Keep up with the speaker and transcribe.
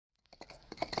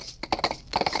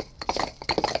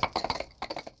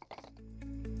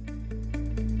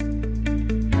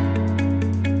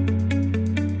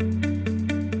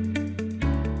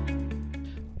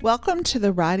Welcome to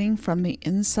the Riding from the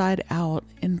Inside Out,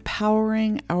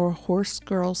 Empowering Our Horse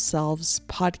Girl Selves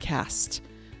podcast.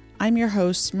 I'm your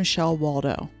host, Michelle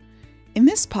Waldo. In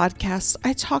this podcast,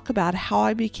 I talk about how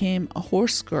I became a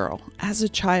horse girl as a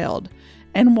child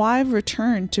and why I've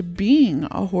returned to being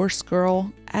a horse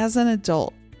girl as an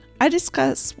adult. I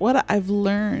discuss what I've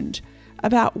learned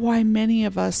about why many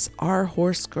of us are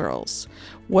horse girls,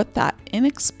 what that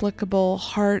inexplicable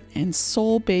heart and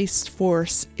soul-based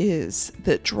force is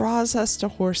that draws us to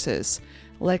horses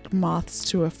like moths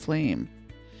to a flame,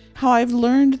 how I've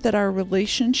learned that our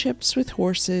relationships with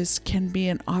horses can be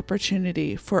an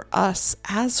opportunity for us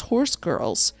as horse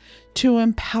girls to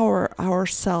empower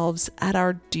ourselves at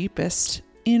our deepest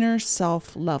inner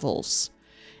self levels,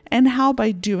 and how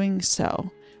by doing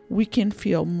so, we can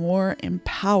feel more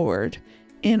empowered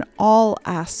in all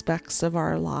aspects of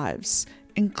our lives,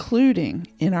 including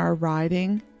in our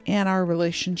riding and our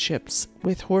relationships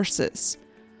with horses.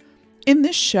 In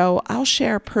this show, I'll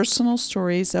share personal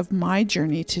stories of my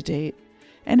journey to date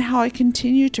and how I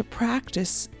continue to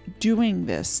practice doing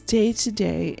this day to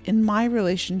day in my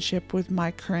relationship with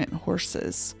my current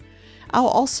horses. I'll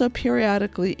also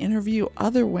periodically interview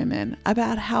other women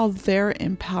about how they're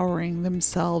empowering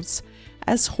themselves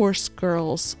as horse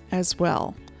girls as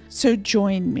well. So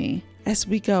join me as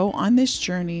we go on this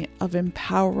journey of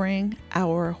empowering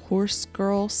our horse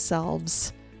girl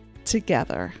selves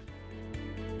together.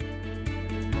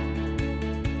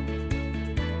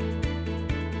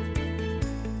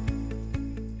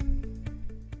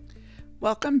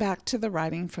 Welcome back to the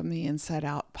Riding from the Inside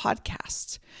Out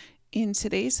podcast. In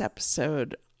today's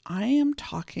episode, I am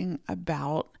talking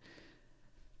about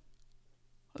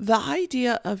the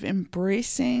idea of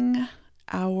embracing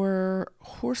our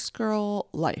horse girl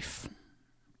life,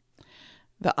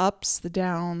 the ups, the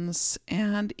downs,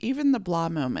 and even the blah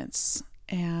moments,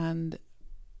 and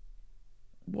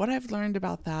what I've learned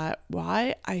about that,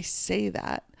 why I say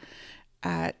that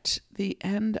at the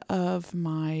end of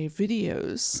my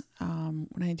videos, when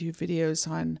I do videos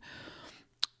on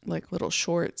like little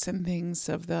shorts and things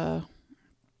of the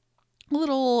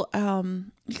little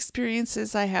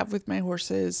experiences I have with my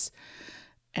horses,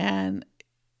 and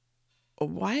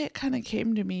why it kind of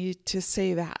came to me to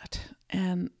say that,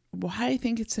 and why I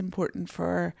think it's important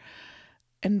for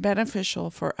and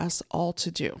beneficial for us all to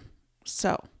do.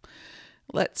 So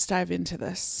let's dive into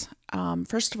this.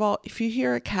 First of all, if you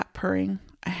hear a cat purring,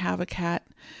 I have a cat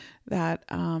that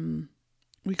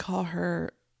we call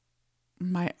her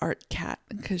my art cat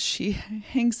because she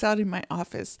hangs out in my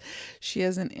office. She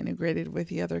hasn't integrated with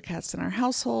the other cats in our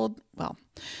household. Well,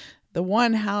 the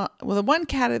one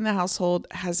cat in the household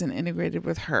hasn't integrated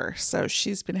with her. So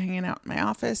she's been hanging out in my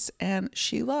office, and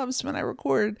she loves when I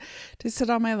record to sit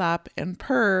on my lap and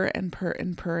purr and purr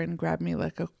and purr and grab me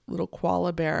like a little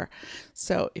koala bear.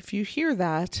 So if you hear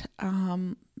that,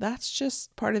 that's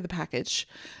just part of the package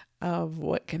of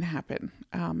what can happen.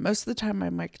 Most of the time my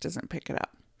mic doesn't pick it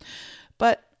up.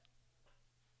 But,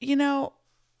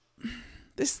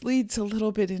 this leads a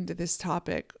little bit into this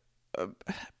topic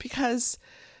because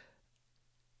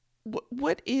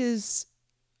what is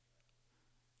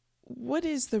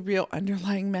the real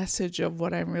underlying message of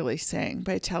what I'm really saying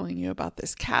by telling you about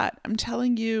this cat? I'm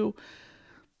telling you,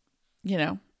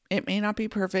 it may not be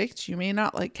perfect. You may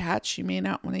not like cats. You may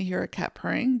not want to hear a cat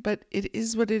purring, but it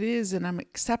is what it is, and I'm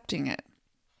accepting it.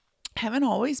 I haven't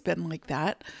always been like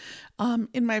that.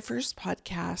 In my first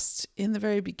podcast, in the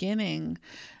very beginning,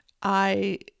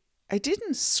 I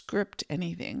didn't script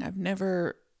anything. I've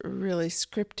never really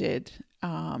scripted.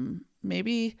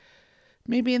 Maybe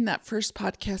in that first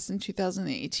podcast in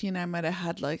 2018, I might have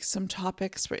had like some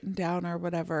topics written down or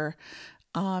whatever,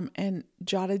 and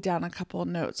jotted down a couple of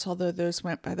notes, although those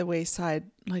went by the wayside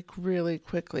like really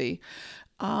quickly.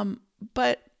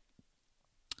 But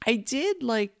I did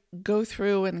like go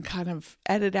through and kind of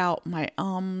edit out my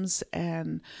ums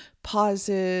and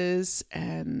pauses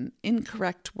and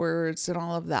incorrect words and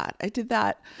all of that. I did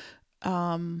that,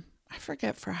 I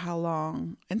forget for how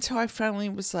long, until I finally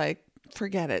was like,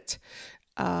 forget it.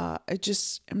 I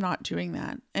just am not doing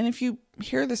that. And if you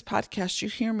hear this podcast, you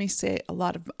hear me say a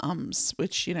lot of ums,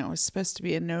 which, is supposed to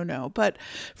be a no-no. But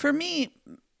for me,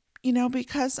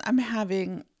 because I'm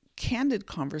having candid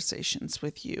conversations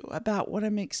with you about what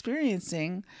I'm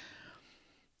experiencing,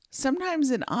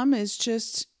 sometimes an is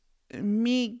just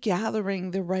me gathering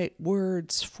the right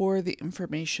words for the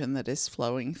information that is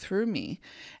flowing through me.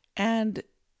 And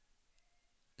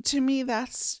to me,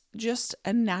 that's just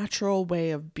a natural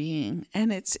way of being.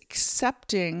 And it's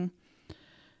accepting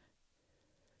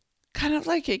kind of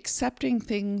like accepting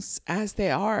things as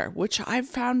they are, which I've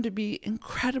found to be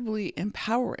incredibly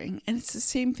empowering. And it's the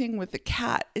same thing with the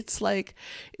cat. It's like,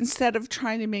 instead of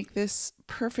trying to make this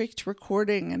perfect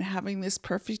recording and having this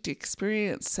perfect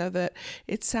experience so that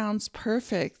it sounds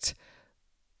perfect,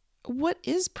 what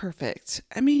is perfect?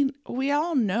 I mean, we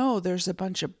all know there's a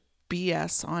bunch of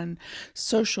BS on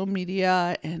social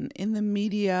media and in the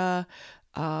media,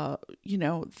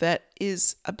 that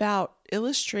is about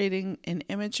illustrating an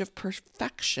image of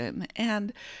perfection.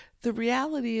 And the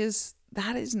reality is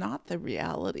that is not the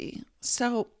reality.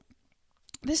 So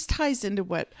this ties into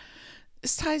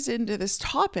this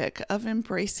topic of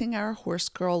embracing our horse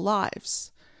girl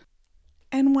lives.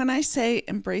 And when I say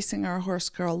embracing our horse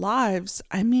girl lives,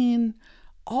 I mean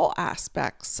all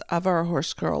aspects of our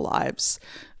horse girl lives.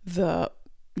 The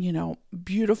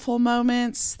beautiful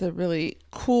moments, the really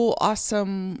cool,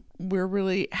 awesome, we're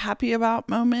really happy about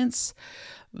moments,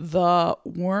 the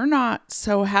we're not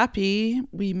so happy,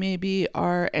 we maybe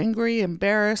are angry,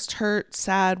 embarrassed, hurt,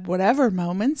 sad, whatever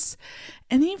moments,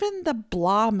 and even the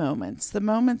blah moments, the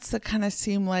moments that kind of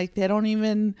seem like they don't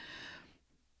even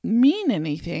mean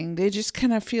anything. They just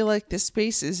kind of feel like the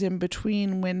spaces in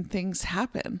between when things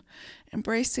happen.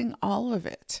 Embracing all of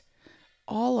it,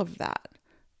 all of that.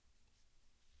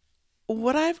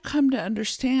 What I've come to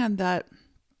understand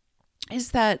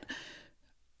is that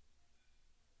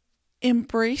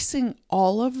embracing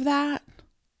all of that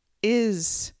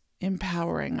is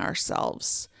empowering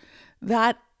ourselves.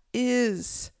 That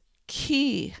is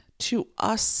key to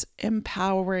us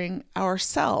empowering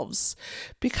ourselves,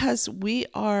 because we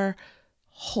are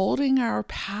holding our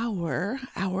power,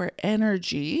 our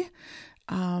energy.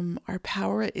 Our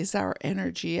power is our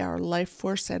energy, our life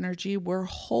force energy. We're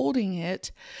holding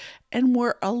it and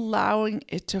we're allowing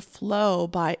it to flow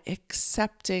by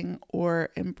accepting or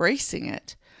embracing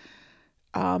it.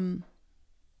 The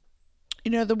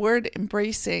word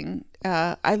embracing,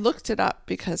 I looked it up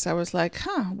because I was like,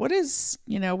 what does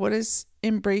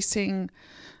embracing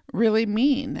really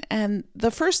mean? And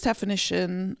the first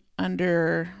definition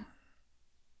I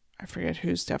forget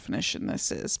whose definition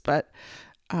this is, but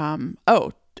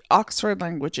Oxford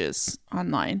Languages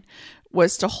Online,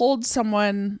 was to hold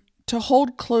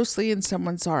closely in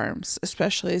someone's arms,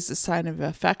 especially as a sign of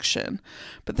affection.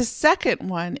 But the second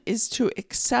one is to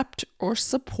accept or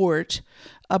support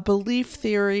a belief,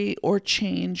 theory, or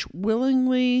change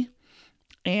willingly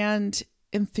and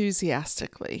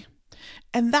enthusiastically.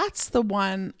 And that's the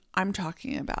one I'm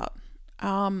talking about.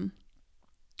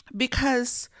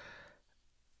 Because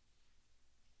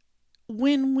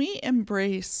when we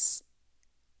embrace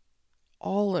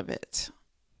all of it,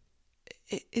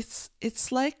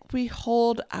 it's like we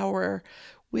hold our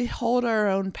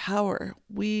own power.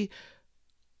 We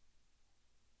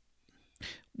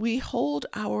hold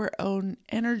our own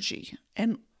energy.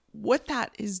 And what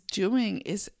that is doing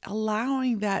is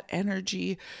allowing that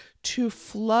energy to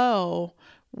flow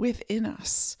within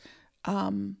us,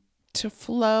 to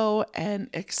flow and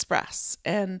express.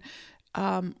 And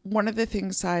one of the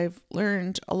things I've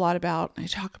learned a lot about, and I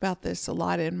talk about this a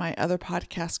lot in my other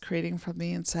podcast, Creating from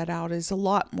the Inside Out, is a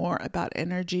lot more about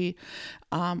energy.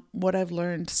 What I've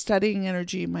learned studying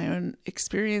energy, my own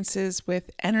experiences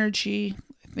with energy,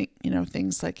 I think,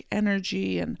 things like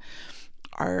energy and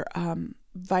our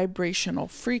vibrational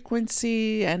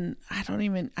frequency. And I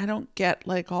don't get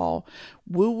like all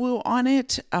woo-woo on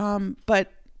it.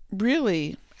 But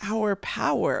really, our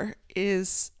power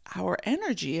is our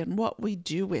energy and what we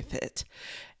do with it.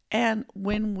 And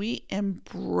when we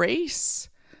embrace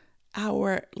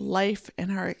our life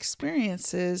and our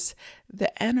experiences,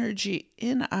 the energy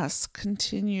in us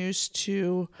continues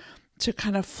to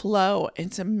kind of flow and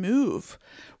to move.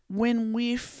 When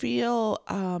we feel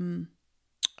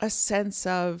a sense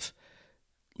of,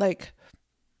 like,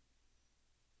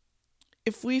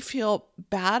 if we feel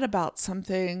bad about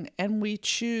something and we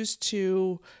choose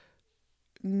to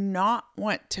not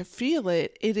want to feel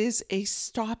it, it is a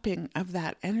stopping of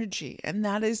that energy, and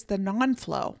that is the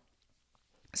non-flow.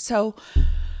 So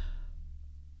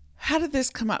how did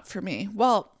this come up for me?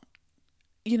 Well,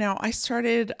 I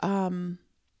started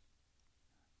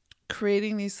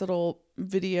creating these little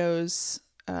videos,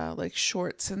 like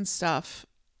shorts and stuff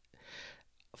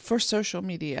for social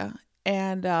media,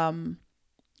 and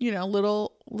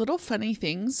little funny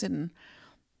things and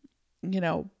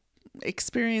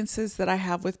experiences that I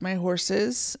have with my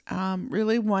horses,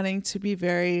 really wanting to be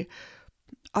very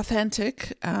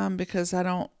authentic, because I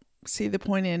don't see the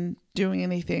point in doing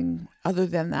anything other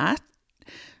than that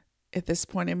at this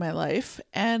point in my life.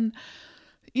 And,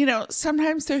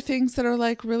 sometimes there are things that are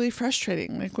like really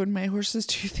frustrating, like when my horses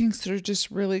do things that are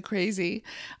just really crazy.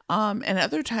 And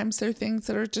other times there are things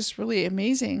that are just really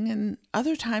amazing. And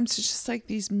other times it's just like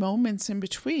these moments in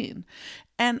between.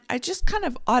 And I just kind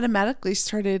of automatically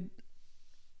started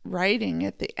writing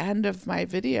at the end of my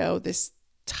video this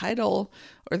title,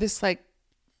 or this like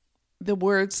the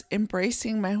words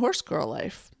 "embracing my horse girl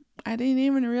life." I didn't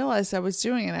even realize I was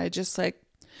doing it. I just like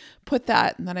put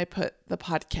that, and then I put the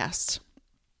podcast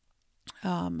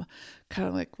kind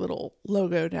of like little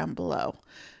logo down below.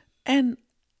 And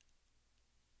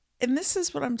this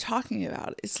is what I'm talking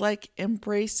about. It's like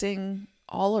embracing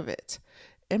all of it.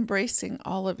 Embracing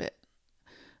all of it.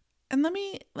 And let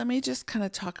me just kind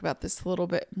of talk about this a little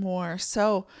bit more.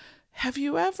 So, have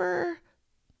you ever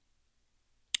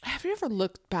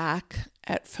looked back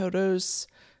at photos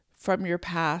from your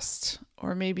past,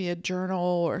 or maybe a journal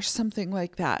or something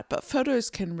like that? But photos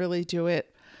can really do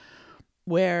it,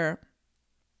 where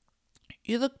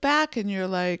you look back and you're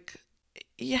like,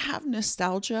 you have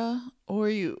nostalgia, or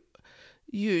you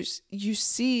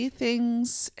see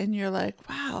things and you're like,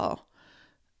 wow,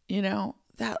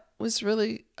 that was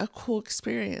really a cool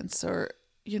experience, or,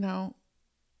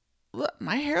 look,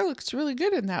 my hair looks really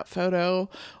good in that photo,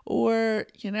 or,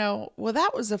 well,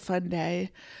 that was a fun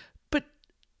day. But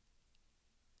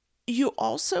you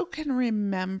also can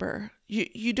remember,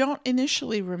 you don't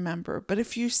initially remember, but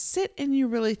if you sit and you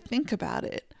really think about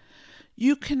it,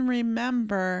 you can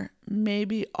remember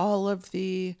maybe all of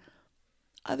the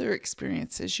other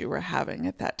experiences you were having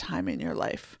at that time in your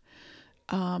life.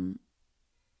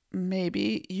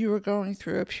 Maybe you were going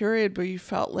through a period where you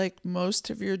felt like most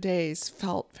of your days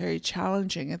felt very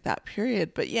challenging at that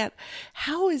period, but yet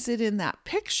how is it in that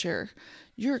picture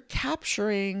you're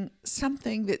capturing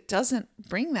something that doesn't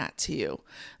bring that to you?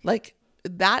 Like,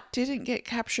 that didn't get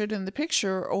captured in the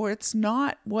picture, or it's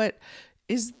not what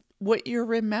you're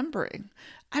remembering.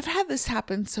 I've had this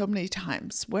happen so many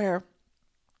times where,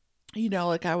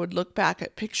 like I would look back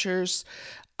at pictures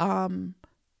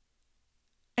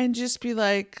and just be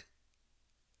like,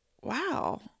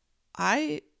 wow,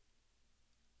 that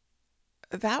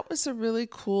was a really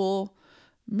cool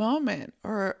moment,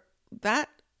 or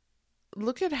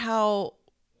look at how,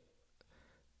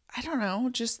 I don't know,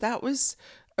 just that was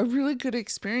a really good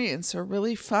experience, or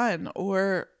really fun,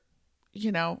 or,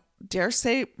 dare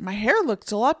say my hair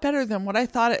looked a lot better than what I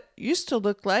thought it used to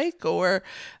look like, or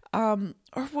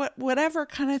whatever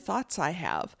kind of thoughts I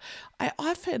have. I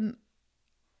often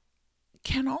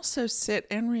can also sit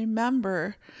and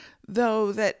remember,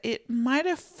 though, that it might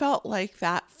have felt like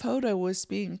that photo was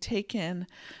being taken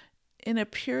in a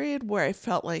period where I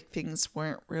felt like things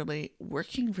weren't really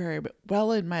working very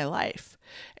well in my life.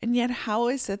 And yet, how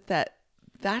is it that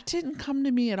didn't come to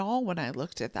me at all when I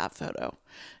looked at that photo?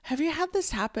 Have you had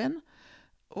this happen?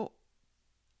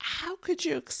 How could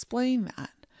you explain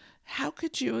that? How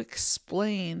could you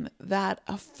explain that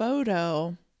a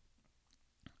photo,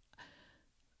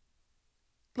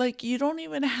 like, you don't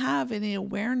even have any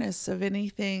awareness of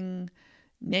anything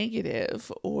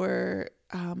negative or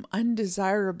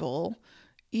undesirable,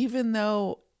 even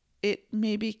though it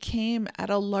maybe came at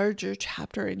a larger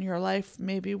chapter in your life,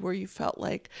 maybe where you felt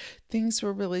like things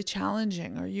were really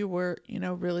challenging, or you were,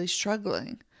 really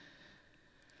struggling.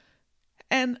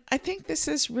 And I think this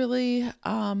is really,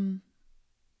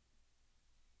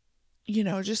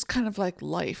 just kind of like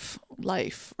life,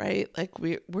 right? Like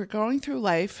we're going through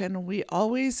life, and we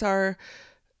always are,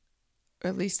 or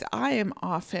at least I am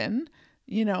often,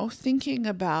 thinking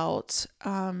about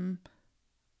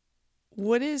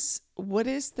what is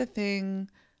the thing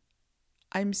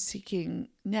I'm seeking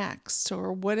next,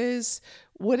 or what is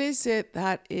it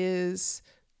that is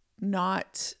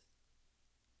not,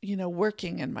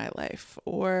 working in my life,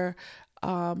 or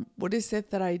what is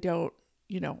it that I don't,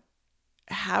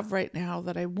 have right now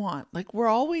that I want. Like, we're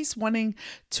always wanting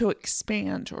to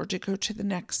expand, or to go to the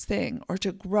next thing, or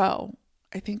to grow.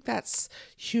 I think that's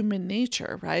human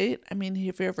nature, right? I mean,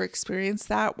 have you ever experienced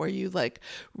that, where you like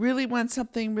really want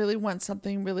something, really want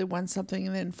something, really want something,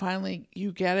 and then finally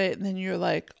you get it, and then you're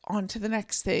like on to the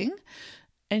next thing,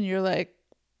 and you're like,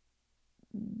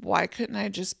 why couldn't I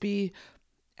just be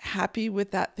happy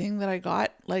with that thing that I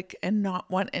got, like, and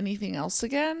not want anything else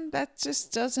again? That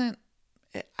just doesn't,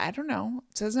 I don't know,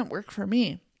 it doesn't work for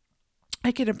me.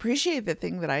 I can appreciate the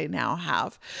thing that I now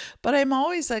have, but I'm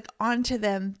always like on to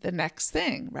then the next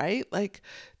thing, right? Like,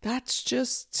 that's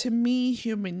just, to me,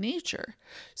 human nature.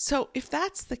 So if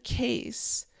that's the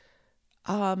case,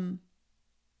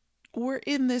 we're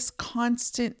in this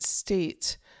constant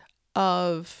state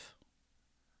of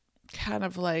kind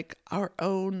of like our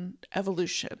own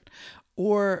evolution,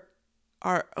 or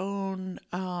our own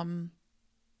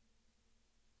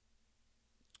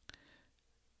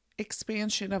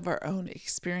expansion of our own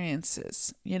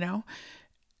experiences,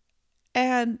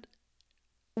 And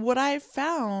what I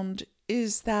found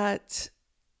is that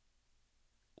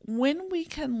when we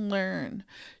can learn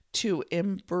to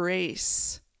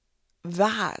embrace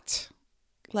that,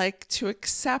 like to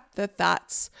accept that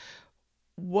that's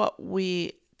what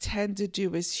we tend to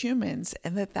do as humans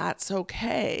and that that's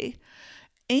okay,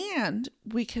 and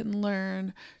we can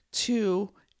learn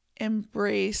to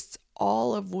embrace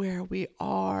all of where we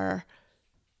are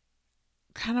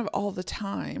kind of all the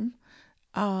time,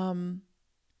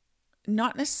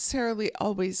 not necessarily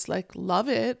always like love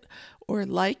it or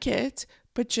like it,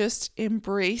 but just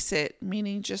embrace it,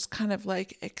 meaning just kind of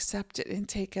like accept it and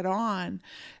take it on.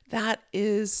 That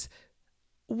is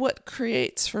what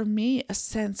creates for me a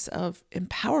sense of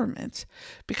empowerment,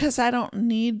 because I don't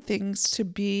need things to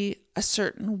be a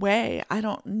certain way. I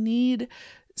don't need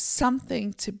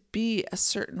something to be a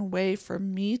certain way for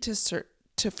me to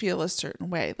feel a certain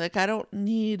way. Like I don't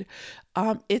need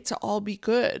it to all be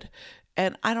good,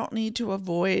 and I don't need to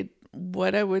avoid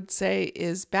what I would say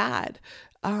is bad,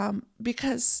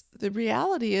 because the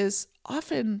reality is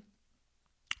often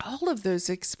all of those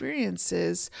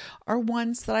experiences are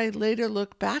ones that I later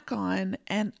look back on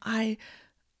and I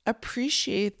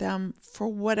appreciate them for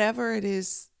whatever it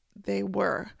is they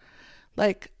were.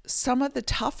 Like some of the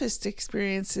toughest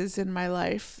experiences in my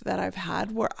life that I've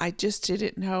had where I just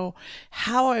didn't know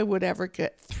how I would ever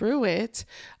get through it.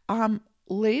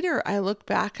 Later I look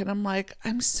back and I'm like,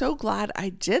 I'm so glad I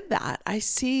did that. I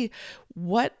see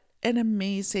what an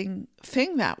amazing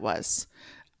thing that was.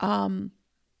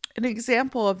 An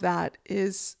example of that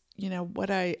is, what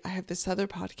I have this other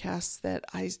podcast that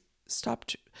I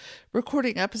stopped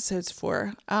recording episodes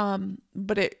for,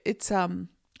 but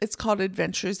it's called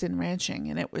Adventures in Ranching,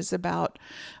 and it was about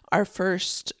our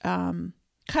first kind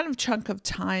of chunk of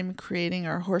time creating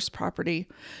our horse property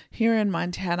here in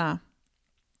Montana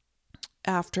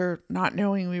after not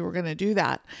knowing we were going to do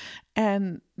that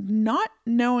and not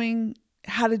knowing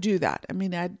how to do that. I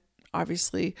mean, I'd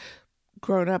obviously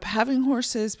grown up having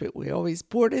horses, but we always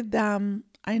boarded them.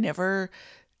 I never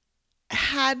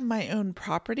had my own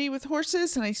property with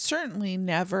horses, and I certainly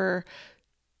never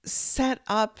set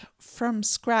up from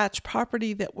scratch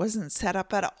property that wasn't set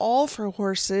up at all for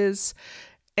horses,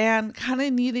 and kind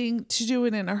of needing to do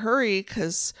it in a hurry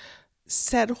because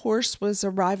said horse was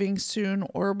arriving soon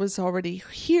or was already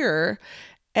here,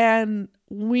 and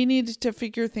we needed to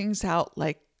figure things out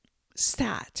like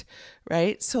stat,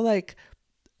 right? So like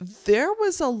there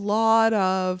was a lot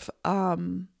of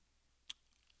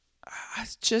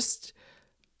just,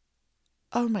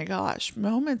 oh my gosh,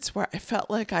 moments where I felt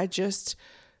like I just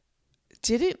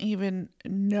didn't even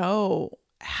know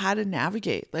how to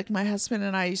navigate. Like my husband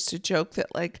and I used to joke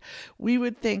that like we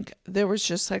would think there was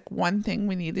just like one thing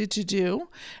we needed to do,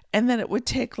 and then it would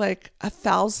take like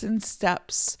 1,000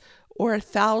 steps or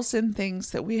 1,000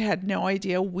 things that we had no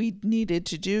idea we needed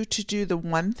to do the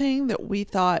one thing that we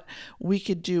thought we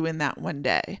could do in that one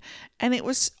day. And it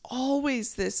was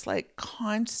always this like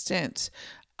constant,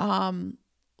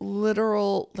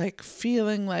 literal, like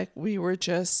feeling like we were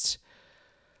just,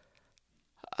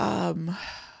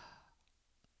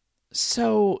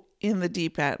 so in the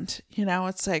deep end,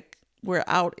 it's like we're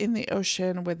out in the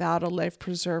ocean without a life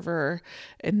preserver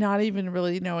and not even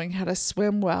really knowing how to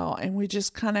swim well. And we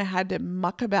just kind of had to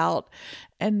muck about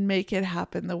and make it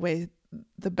happen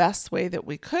the best way that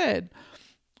we could.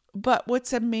 But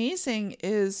what's amazing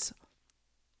is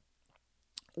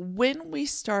when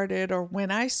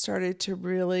I started to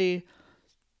really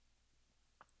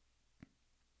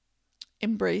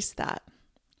embrace that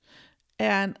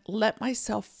and let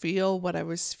myself feel what I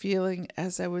was feeling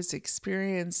as I was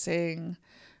experiencing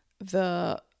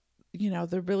the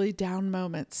really down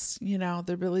moments,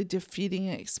 the really defeating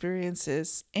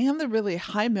experiences and the really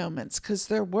high moments. Cause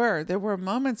there were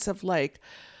moments of like,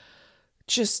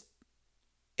 just,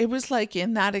 it was like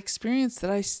in that experience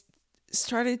that I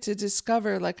started to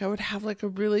discover, like I would have like a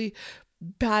really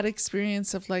bad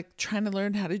experience of like trying to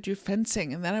learn how to do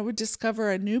fencing, and then I would discover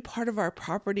a new part of our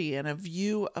property and a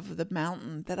view of the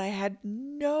mountain that I had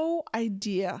no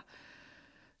idea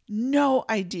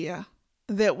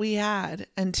that we had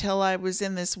until I was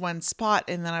in this one spot.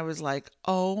 And then I was like,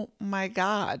 oh my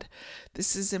God,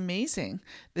 this is amazing.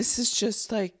 This is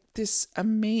just like this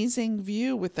amazing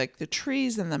view with like the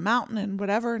trees and the mountain and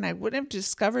whatever. And I wouldn't have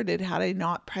discovered it had I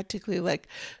not practically like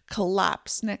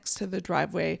collapsed next to the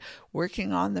driveway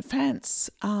working on the fence.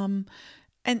 And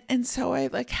so I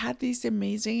like had these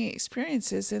amazing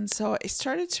experiences. And so I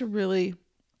started to really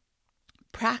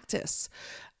practice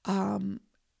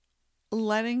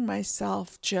letting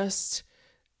myself just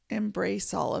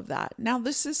embrace all of that. Now,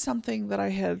 this is something that I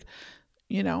had,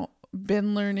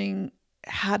 been learning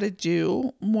how to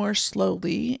do more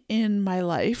slowly in my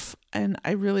life. And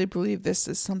I really believe this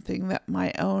is something that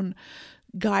my own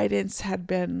guidance had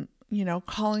been,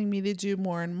 calling me to do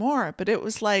more and more. But it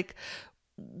was like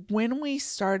when we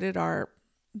started our,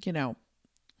 the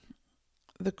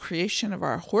creation of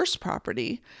our horse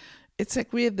property, it's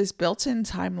like we had this built-in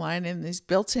timeline and this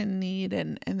built-in need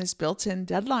and this built-in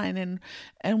deadline.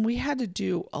 And we had to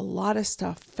do a lot of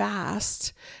stuff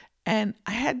fast. And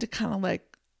I had to kind of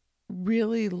like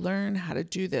really learn how to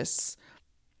do this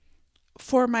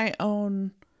for my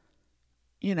own,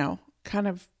 kind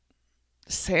of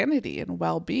sanity and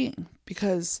well-being,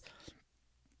 because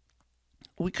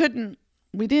we didn't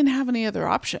have any other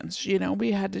options.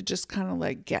 We had to just kind of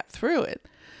like get through it.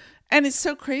 And it's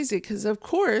so crazy because, of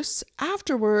course,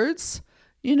 afterwards,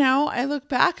 I look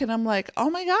back and I'm like, oh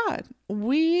my God,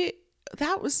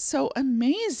 that was so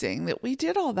amazing that we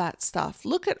did all that stuff.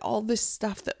 Look at all this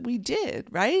stuff that we did,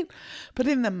 right? But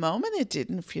in the moment, it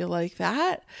didn't feel like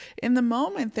that. In the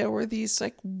moment, there were these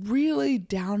like really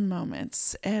down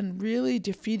moments and really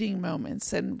defeating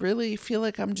moments and really feel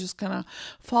like I'm just going to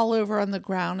fall over on the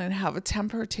ground and have a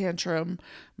temper tantrum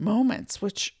moments,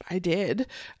 which I did.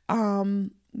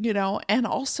 And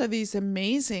also these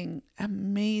amazing,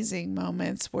 amazing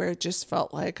moments where it just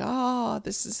felt like, oh,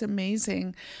 this is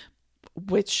amazing,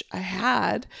 which I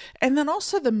had. And then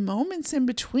also the moments in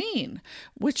between,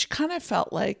 which kind of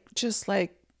felt like just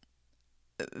like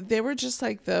they were just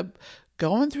like the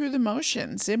going through the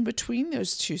motions in between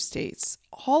those two states,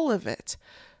 all of it.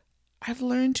 I've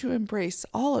learned to embrace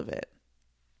all of it.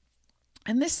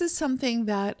 And this is something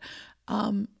that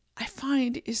I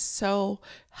find is so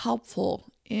helpful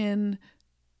in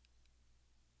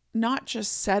not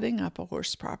just setting up a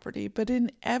horse property, but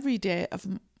in every day of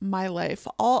my life,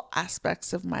 all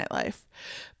aspects of my life.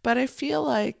 But I feel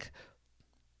like,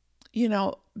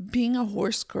 being a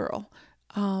horse girl,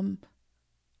 and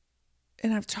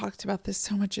I've talked about this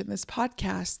so much in this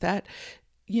podcast that,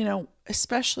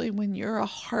 especially when you're a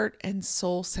heart and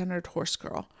soul centered horse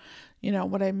girl,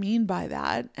 what I mean by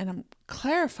that, and I'm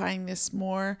clarifying this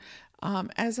more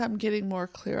as I'm getting more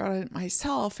clear on it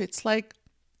myself. It's like,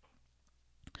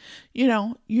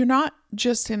 you're not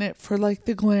just in it for like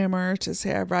the glamour to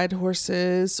say I ride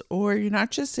horses, or you're not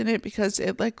just in it because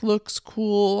it like looks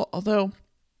cool, although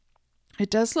it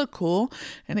does look cool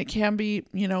and it can be,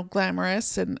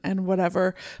 glamorous and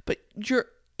whatever, but you're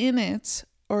in it,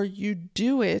 or you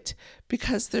do it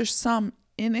because there's some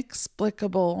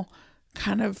inexplicable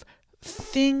kind of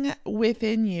thing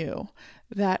within you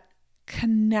that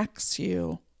connects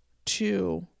you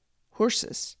to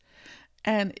horses.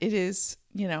 And it is,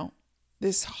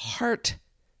 this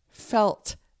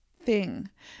heartfelt thing.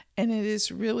 And it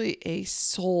is really a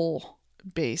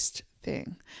soul-based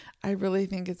thing. I really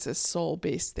think it's a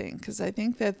soul-based thing, because I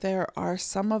think that there are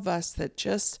some of us that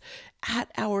just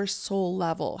at our soul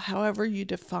level, however you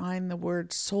define the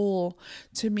word soul,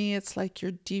 to me, it's like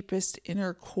your deepest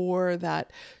inner core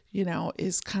that,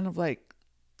 is kind of like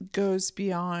goes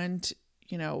beyond,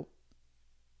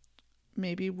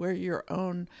 maybe where your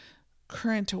own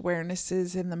current awareness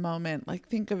is in the moment. Like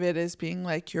think of it as being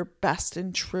like your best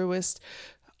and truest,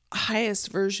 highest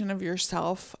version of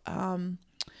yourself.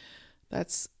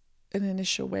 That's an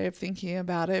initial way of thinking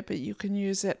about it, but you can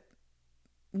use it,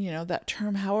 that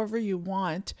term however you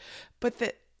want, but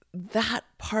that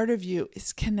part of you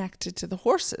is connected to the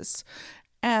horses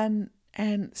and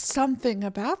something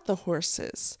about the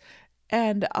horses.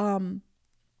 And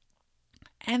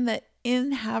that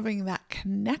in having that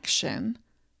connection,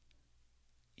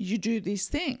 you do these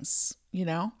things, you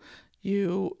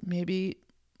maybe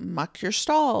muck your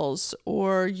stalls,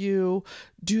 or you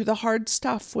do the hard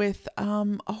stuff with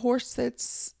a horse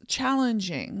that's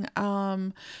challenging,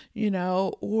 or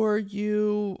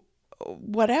you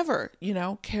whatever,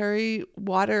 carry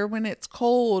water when it's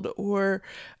cold, or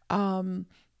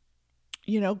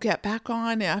get back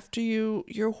on after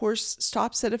your horse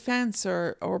stops at a fence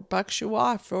or bucks you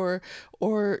off, or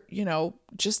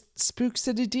just spooks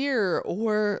at a deer,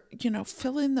 or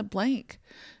fill in the blank.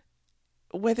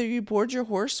 Whether you board your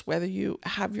horse, whether you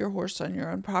have your horse on your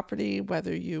own property,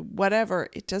 whatever,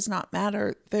 it does not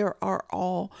matter. There are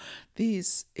all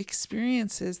these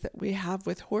experiences that we have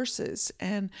with horses.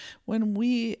 And when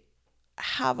we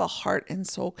have a heart and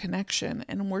soul connection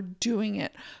and we're doing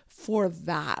it for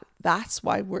that, that's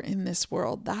why we're in this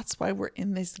world. That's why we're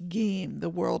in this game, the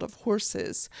world of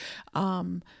horses.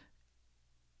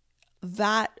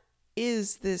 That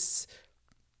is this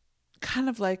kind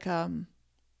of like,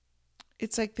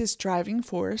 it's like this driving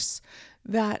force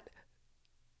that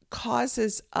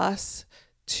causes us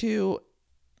to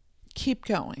keep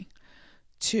going,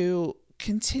 to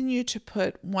continue to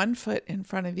put one foot in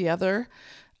front of the other,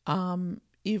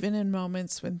 even in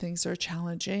moments when things are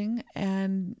challenging,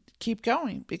 and keep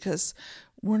going, because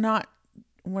we're not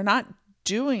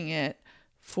doing it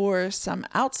for some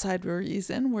outside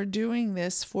reason. We're doing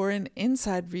this for an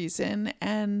inside reason,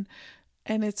 and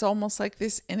it's almost like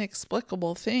this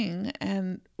inexplicable thing,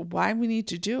 and why we need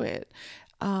to do it.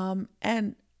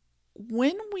 And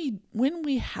when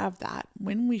we have that,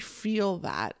 when we feel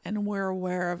that, and we're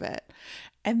aware of it,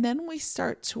 and then we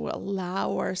start to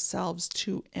allow ourselves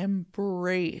to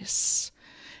embrace.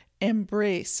 And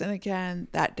again,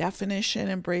 that definition,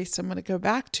 embrace, I'm going to go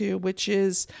back to, which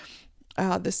is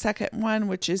the second one,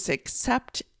 which is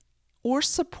accept or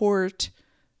support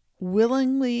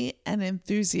willingly and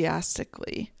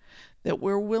enthusiastically. That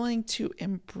we're willing to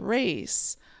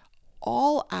embrace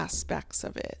all aspects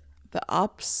of it, the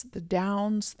ups, the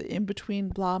downs, the in-between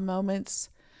blah moments.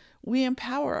 We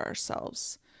empower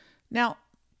ourselves. Now,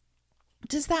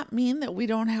 does that mean that we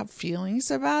don't have feelings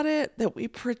about it? That we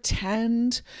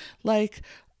pretend like,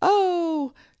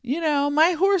 oh,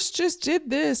 my horse just did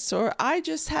this, or I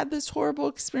just had this horrible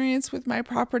experience with my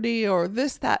property, or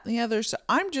this, that, and the other, so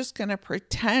I'm just going to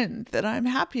pretend that I'm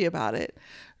happy about it?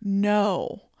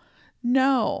 No,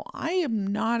 I am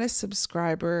not a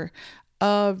subscriber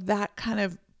of that kind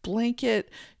of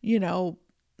blanket,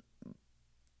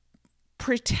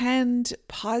 pretend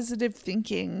positive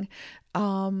thinking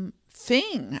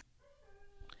thing.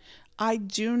 I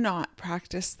do not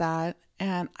practice that,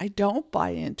 and I don't buy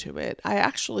into it. I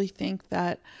actually think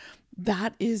that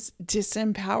is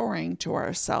disempowering to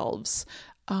ourselves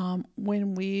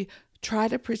when we try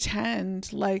to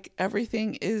pretend like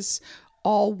everything is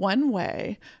all one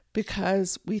way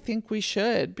because we think we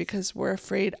should, because we're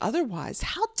afraid otherwise.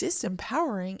 How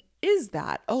disempowering is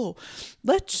that? Oh,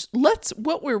 let's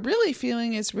what we're really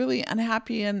feeling is really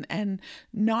unhappy and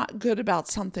not good about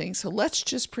something. So let's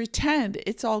just pretend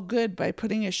it's all good by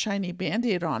putting a shiny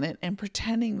Band-Aid on it and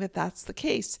pretending that that's the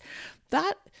case.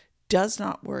 That does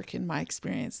not work in my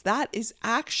experience. That is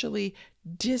actually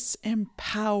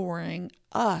disempowering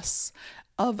us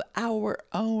of our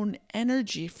own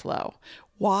energy flow.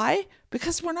 Why?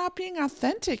 Because we're not being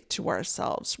authentic to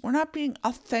ourselves. We're not being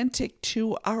authentic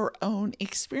to our own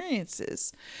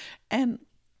experiences. And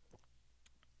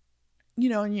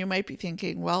you might be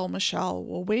thinking, well, Michelle,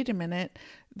 wait a minute,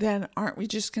 then aren't we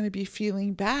just going to be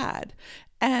feeling bad?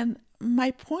 And my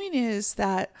point is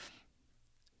that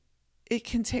it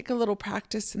can take a little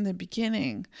practice in the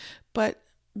beginning, but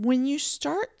when you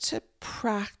start to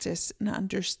practice and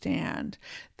understand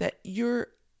that your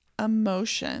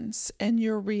emotions and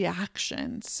your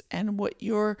reactions and what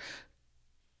your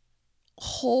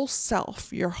whole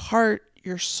self, your heart,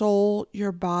 your soul,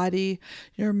 your body,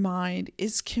 your mind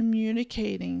is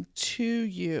communicating to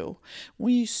you.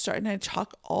 When you start, and I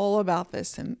talk all about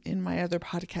this in my other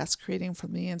podcast, Creating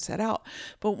from the Inside Out,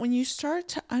 but when you start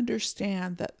to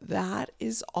understand that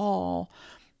is all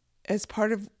as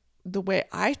part of the way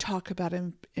I talk about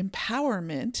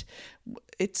empowerment,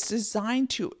 it's designed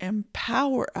to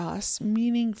empower us,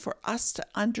 meaning for us to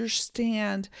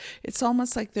understand. It's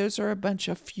almost like those are a bunch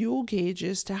of fuel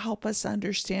gauges to help us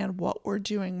understand what we're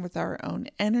doing with our own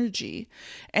energy,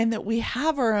 and that we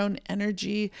have our own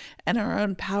energy and our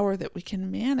own power that we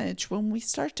can manage. When we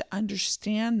start to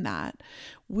understand that,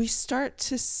 we start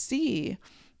to see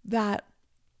that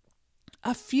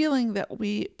a feeling that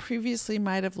we previously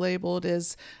might have labeled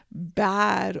as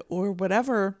bad or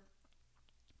whatever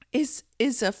is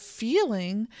a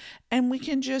feeling, and we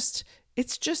can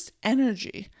it's just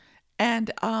energy,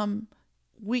 and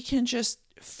we can just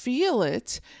feel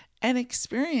it and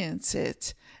experience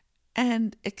it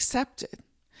and accept it.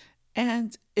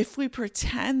 And if we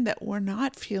pretend that we're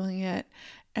not feeling it,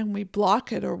 and we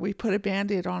block it, or we put a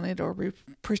Band-Aid on it, or we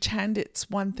pretend it's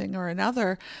one thing or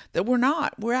another, that we're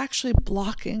not. We're actually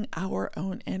blocking our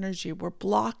own energy. We're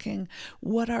blocking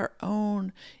what our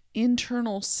own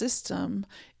internal system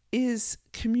is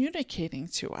communicating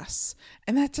to us.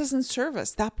 And that doesn't serve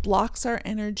us. That blocks our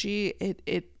energy.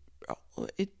 It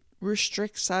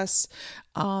restricts us.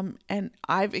 And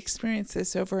I've experienced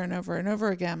this over and over and over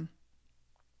again.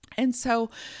 And so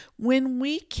when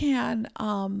we can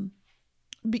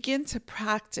begin to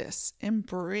practice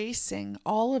embracing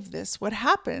all of this, what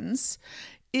happens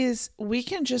is we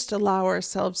can just allow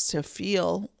ourselves to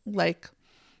feel like,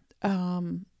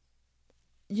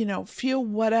 feel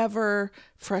whatever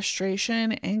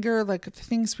frustration, anger, like the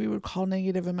things we would call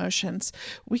negative emotions.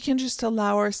 We can just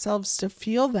allow ourselves to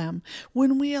feel them.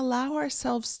 When we allow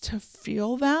ourselves to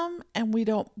feel them and we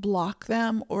don't block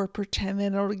them or pretend they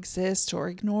don't exist or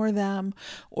ignore them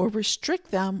or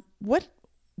restrict them,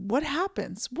 what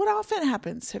happens? What often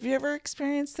happens? Have you ever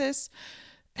experienced this?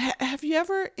 Have you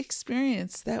ever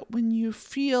experienced that when you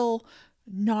feel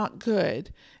not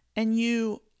good and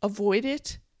you avoid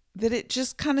it, that it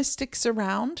just kind of sticks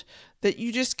around, that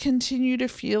you just continue to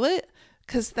feel it?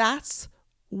 Because that's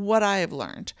what I have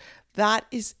learned. That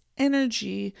is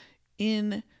energy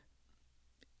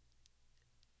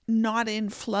not in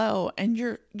flow,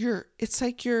 and it's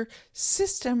like your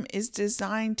system is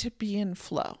designed to be in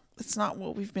flow. It's not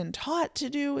what we've been taught to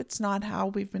do. It's not how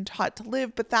we've been taught to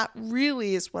live, but that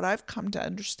really is what I've come to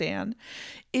understand,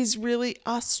 is really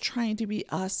us trying to be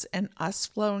us and us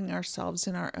flowing ourselves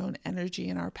in our own energy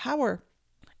and our power.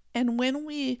 And when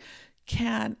we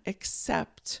can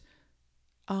accept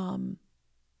all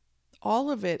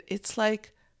of it, it's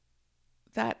like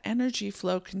that energy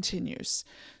flow continues.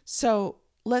 So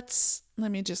let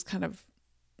me just kind of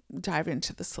dive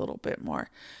into this a little bit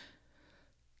more.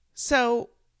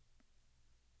 So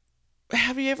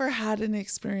have you ever had an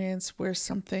experience where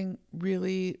something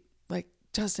really like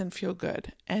doesn't feel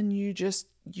good and you just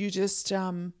you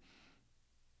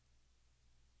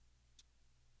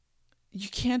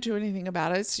can't do anything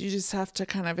about it, so you just have to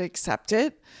kind of accept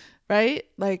it, right?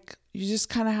 Like you just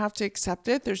kind of have to accept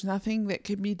it. There's nothing that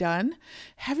can be done.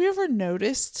 Have you ever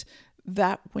noticed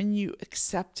that when you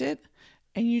accept it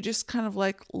and you just kind of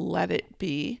like let it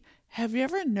be, have you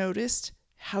ever noticed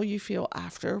how you feel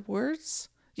afterwards?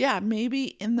 Yeah,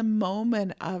 maybe in the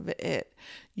moment of it,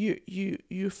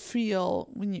 you feel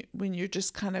when you're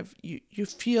just kind of you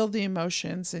feel the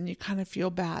emotions and you kind of feel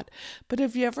bad. But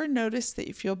have you ever noticed that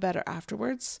you feel better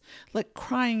afterwards? Like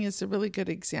crying is a really good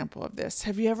example of this.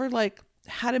 Have you ever like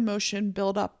had emotion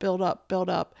build up,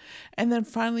 and then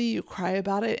finally you cry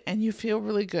about it and you feel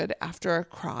really good after a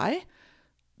cry?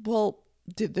 Well,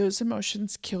 did those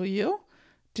emotions kill you?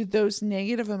 Did those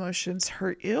negative emotions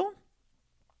hurt you?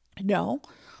 No.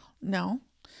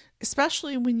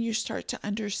 Especially when you start to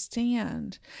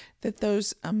understand that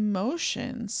those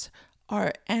emotions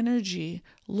are energy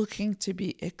looking to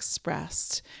be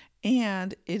expressed.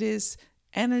 And it is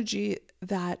energy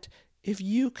that if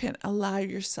you can allow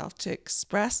yourself to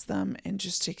express them and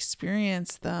just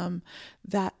experience them,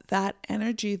 that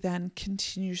energy then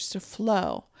continues to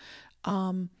flow.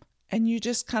 And you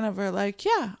just kind of are like,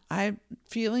 yeah, I'm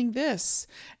feeling this.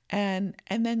 And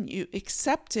then you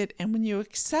accept it. And when you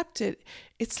accept it,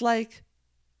 it's like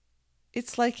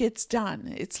it's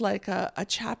done. It's like a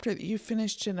chapter that you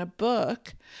finished in a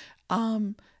book.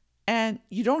 And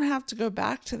you don't have to go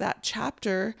back to that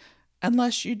chapter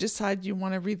unless you decide you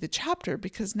want to read the chapter,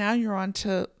 because now you're on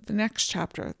to the next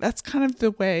chapter. That's kind of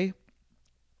the way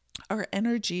our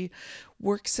energy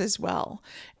works as well.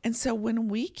 And so when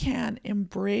we can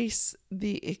embrace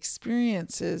the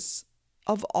experiences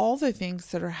of all the things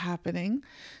that are happening,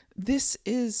 this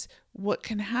is what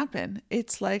can happen.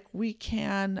 It's like we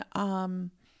can, to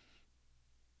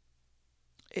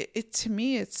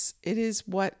me, it is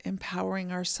what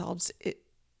empowering ourselves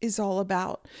is all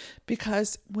about.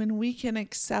 Because when we can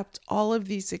accept all of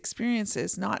these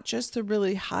experiences, not just the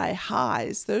really high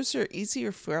highs, those are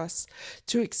easier for us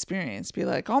to experience. Be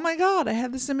like, oh my God, I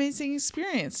had this amazing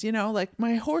experience. Like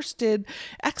my horse did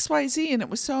XYZ and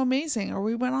it was so amazing. Or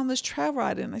we went on this trail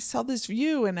ride and I saw this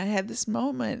view and I had this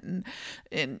moment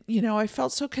and I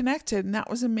felt so connected and that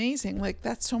was amazing. Like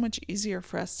that's so much easier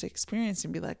for us to experience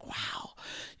and be like, wow,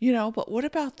 but what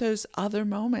about those other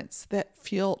moments that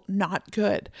feel not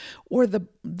good? Or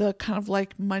the kind of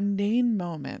like mundane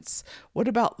moments. What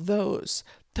about those?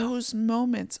 Those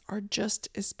moments are just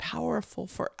as powerful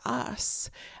for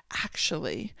us,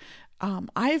 actually.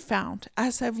 I've found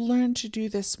as I've learned to do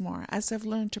this more, as I've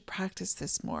learned to practice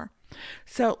this more.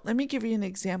 So let me give you an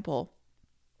example.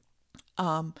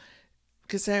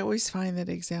 Because I always find that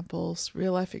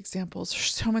real life examples, are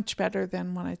so much better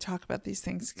than when I talk about these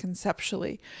things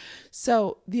conceptually.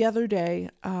 So the other day,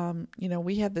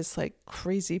 we had this like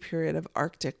crazy period of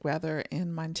Arctic weather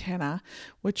in Montana,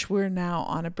 which we're now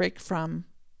on a break from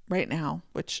right now,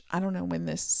 which I don't know when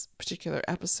this particular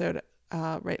episode,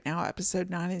 right now, episode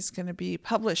 9 is going to be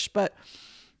published. But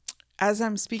as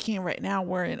I'm speaking right now,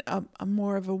 we're in a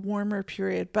more of a warmer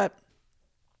period, but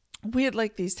we had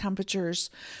like these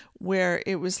temperatures where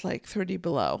it was like 30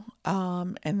 below.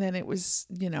 And then it was,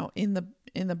 in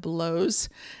in the belows.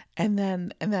 And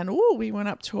then, we went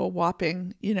up to a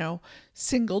whopping,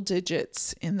 single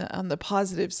digits on the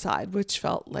positive side, which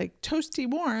felt like toasty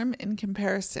warm in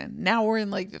comparison. Now we're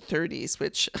in like the 30s,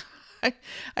 which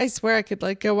I swear I could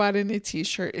like go out in a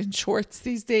t-shirt and shorts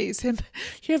these days. And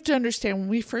you have to understand, when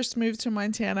we first moved to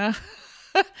Montana,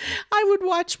 I would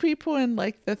watch people in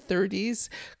like the 30s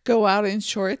go out in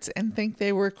shorts and think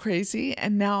they were crazy.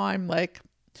 And now I'm like,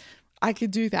 I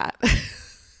could do that.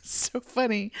 So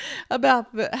funny about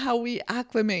how we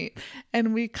acclimate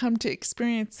and we come to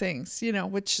experience things,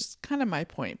 which is kind of my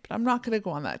point, but I'm not going to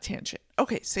go on that tangent.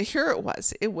 Okay, so here it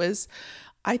was,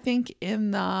 I think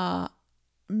in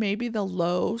maybe the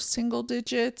low single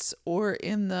digits or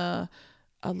in the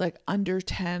like under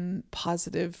 10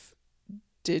 positive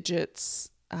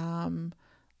digits.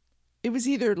 It was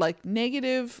either like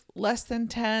negative less than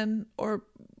 10 or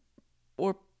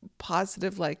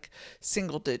positive like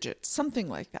single digits, something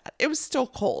like that. It was still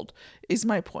cold is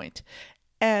my point.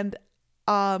 And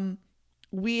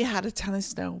we had a ton of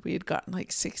snow. We had gotten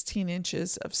like 16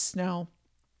 inches of snow.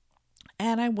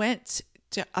 And I wanted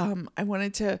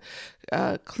to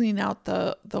clean out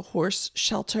the horse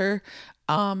shelter,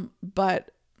 but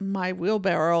my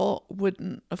wheelbarrow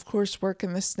wouldn't, of course, work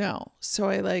in the snow. So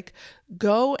I like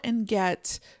go and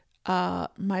get I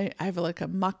have like a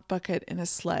muck bucket and a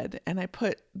sled, and I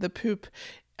put the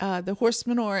horse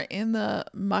manure in the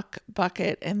muck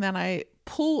bucket, and then I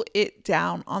pull it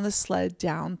down on the sled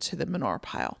down to the manure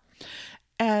pile.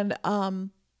 And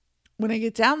when I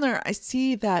get down there, I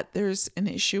see that there's an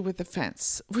issue with the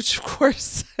fence, which of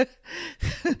course,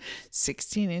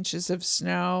 16 inches of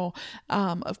snow.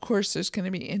 Of course, there's going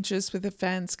to be inches with the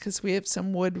fence because we have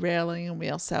some wood railing and we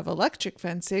also have electric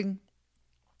fencing.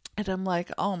 And I'm like,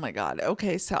 oh my God.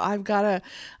 Okay. So I've got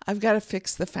to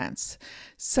fix the fence.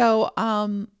 So,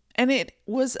 and it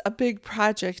was a big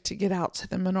project to get out to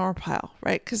the manure pile,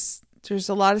 right? Cause there's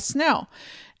a lot of snow.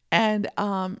 And,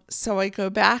 so I go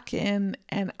back in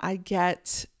and I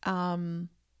get, I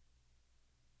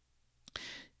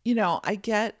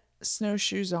get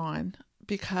snowshoes on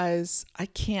because I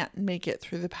can't make it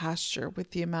through the pasture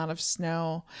with the amount of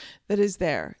snow that is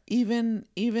there, even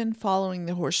following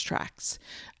the horse tracks.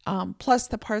 Plus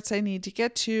the parts I need to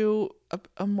get to,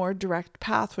 a more direct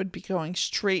path would be going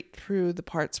straight through the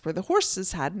parts where the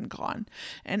horses hadn't gone.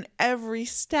 And every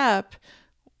step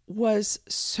was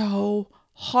so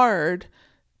hard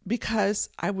because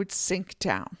I would sink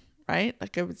down, right?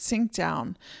 Like I would sink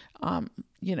down,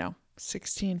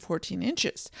 16, 14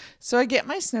 inches. So I get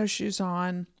my snowshoes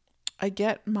on. I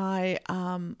get my,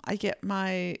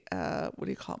 my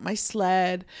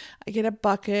sled. I get a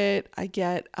bucket. I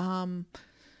get a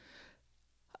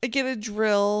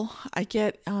drill. I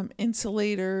get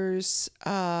insulators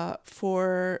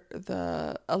for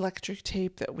the electric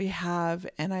tape that we have,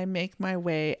 and I make my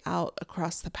way out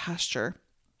across the pasture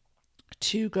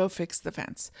to go fix the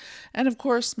fence. And of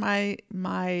course, my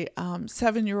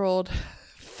 7-year-old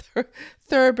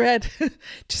thoroughbred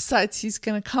decides he's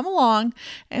going to come along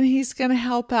and he's going to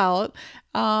help out.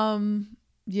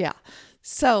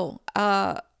 So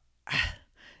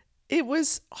it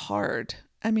was hard.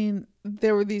 I mean,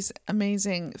 there were these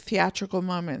amazing theatrical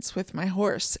moments with my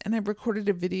horse, and I recorded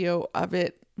videos of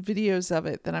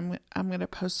it that I'm going to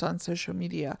post on social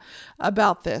media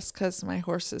about this because my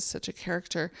horse is such a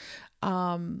character.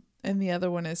 And the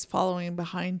other one is following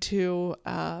behind too.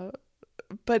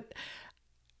 But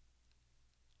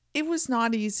it was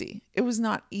not easy. It was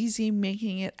not easy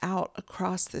making it out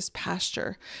across this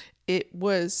pasture. It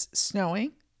was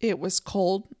snowing. It was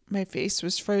cold. My face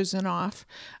was frozen off.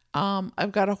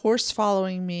 I've got a horse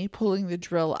following me, pulling the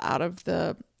drill out of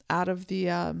the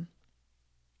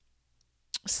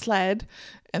sled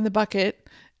and the bucket,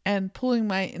 and pulling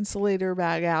my insulator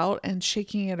bag out and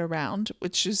shaking it around,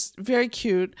 which is very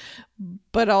cute,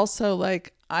 but also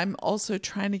like I'm also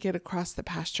trying to get across the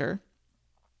pasture.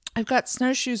 I've got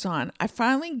snowshoes on. I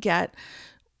finally get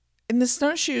in the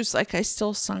snowshoes, like I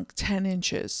still sunk 10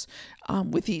 inches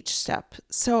with each step.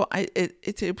 So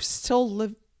it was still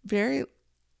very,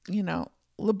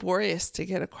 laborious to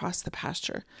get across the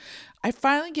pasture. I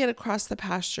finally get across the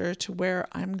pasture to where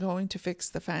I'm going to fix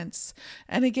the fence,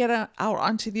 and I get out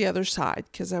onto the other side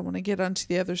because I want to get onto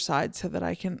the other side so that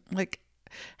I can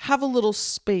have a little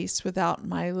space without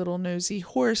my little nosy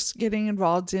horse getting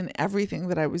involved in everything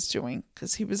that I was doing,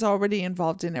 because he was already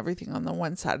involved in everything on the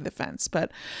one side of the fence.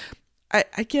 But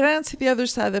I get onto the other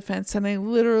side of the fence, and I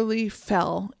literally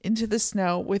fell into the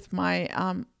snow with my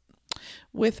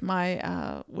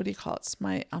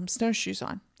snowshoes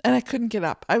on, and I couldn't get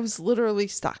up. I was literally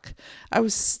stuck. I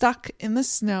was stuck in the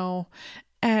snow,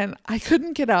 And I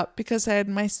couldn't get up because I had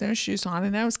my snowshoes on,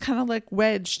 and I was kind of like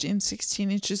wedged in 16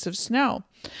 inches of snow.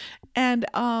 And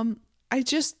I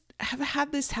just have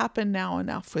had this happen now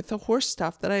enough with the horse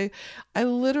stuff that I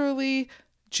literally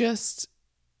just,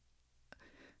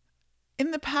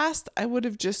 in the past, I would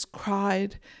have just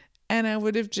cried, and I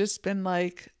would have just been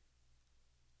like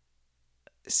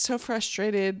so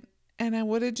frustrated, and I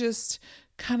would have just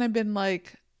kind of been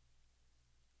like,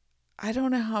 I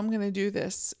don't know how I'm going to do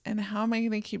this, and how am I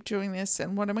going to keep doing this,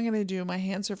 and what am I going to do? My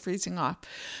hands are freezing off.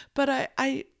 But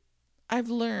I've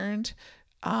learned,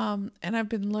 and I've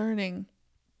been learning,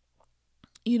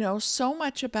 so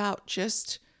much about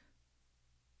just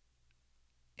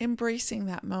embracing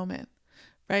that moment,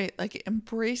 right? Like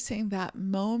embracing that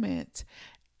moment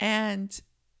and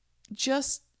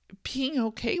just being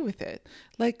okay with it.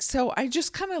 Like, so I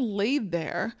just kind of laid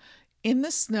there in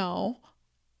the snow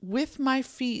with my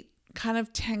feet kind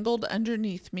of tangled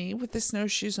underneath me with the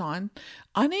snowshoes on,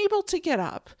 unable to get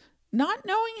up, not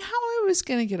knowing how I was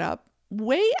going to get up,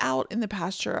 way out in the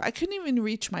pasture. I couldn't even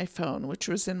reach my phone, which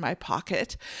was in my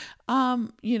pocket,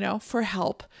 for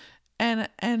help. And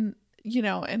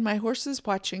my horse is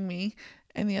watching me,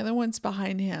 and the other one's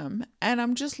behind him. And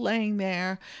I'm just laying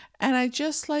there, and I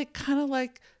just kind of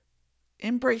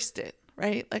embraced it,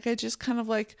 right? Like I just kind of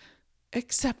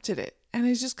accepted it. And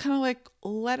I just kind of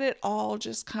let it all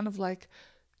just kind of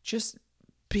just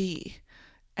be,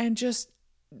 and just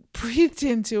breathed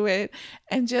into it,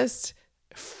 and just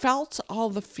felt all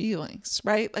the feelings,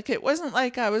 right? Like it wasn't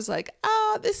like I was like,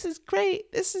 oh, this is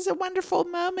great. This is a wonderful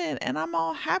moment and I'm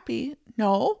all happy.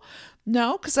 No,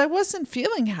 because I wasn't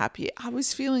feeling happy. I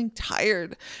was feeling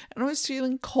tired, and I was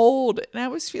feeling cold, and I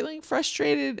was feeling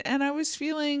frustrated, and I was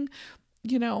feeling,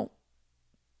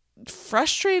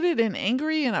 frustrated and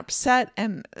angry and upset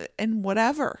and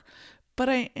whatever. But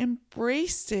I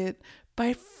embraced it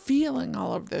by feeling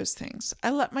all of those things.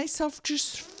 I let myself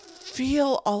just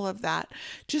feel all of that.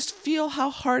 Just feel how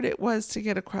hard it was to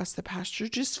get across the pasture.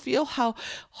 Just feel how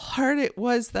hard it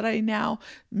was that I now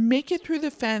make it through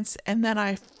the fence and then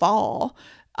I fall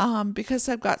because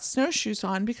I've got snowshoes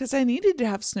on, because I needed to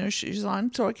have snowshoes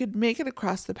on so I could make it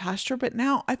across the pasture. But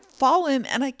now I've fallen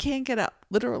and I can't get up.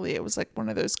 Literally, it was like one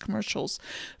of those commercials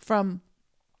from,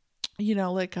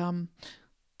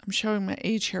 I'm showing my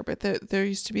age here, but there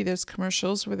used to be those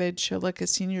commercials where they'd show a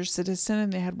senior citizen,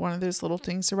 and they had one of those little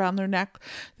things around their neck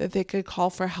that they could call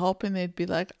for help, and they'd be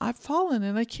like, I've fallen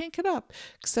and I can't get up.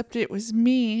 Except it was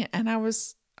me, and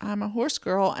I'm a horse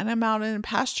girl, and I'm out in a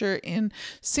pasture in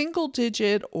single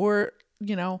digit or,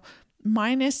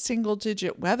 minus single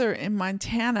digit weather in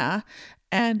Montana,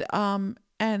 and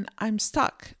I'm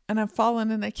stuck and I've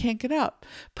fallen and I can't get up.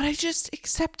 But I just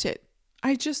accept it.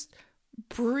 I just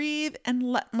breathe and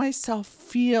let myself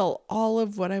feel all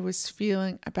of what I was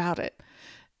feeling about it,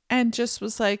 and just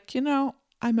was like,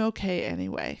 I'm okay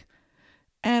anyway.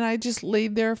 And I just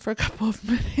laid there for a couple of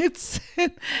minutes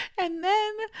and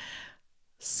then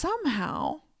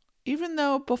somehow, even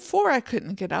though before I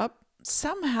couldn't get up,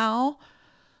 somehow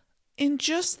in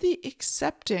just the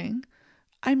accepting,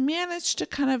 I managed to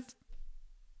kind of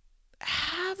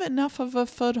have enough of a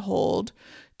foothold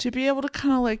to be able to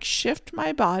kind of shift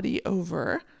my body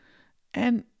over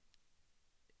and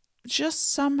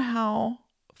just somehow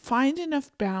find enough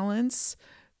balance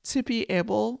to be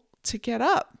able to get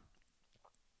up.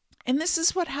 And this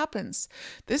is what happens.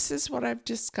 This is what I've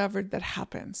discovered that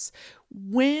happens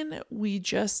when we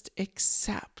just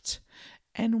accept,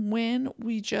 and when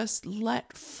we just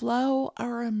let flow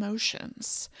our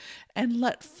emotions and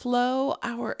let flow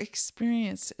our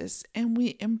experiences, and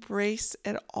we embrace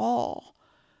it all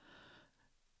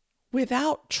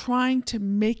without trying to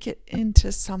make it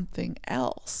into something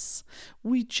else.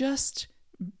 We just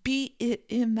be it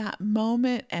in that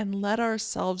moment and let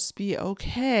ourselves be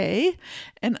okay,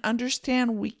 and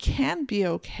understand we can be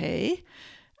okay.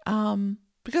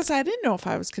 Because I didn't know if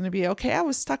I was going to be okay. I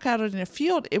was stuck out in a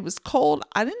field. It was cold.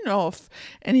 I didn't know if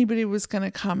anybody was going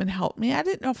to come and help me. I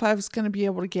didn't know if I was going to be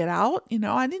able to get out.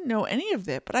 I didn't know any of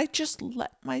it, but I just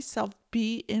let myself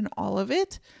be in all of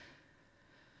it.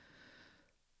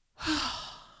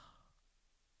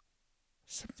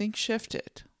 Something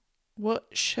shifted. What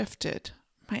shifted?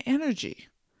 My energy.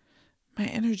 My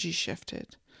energy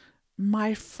shifted.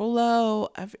 My flow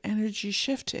of energy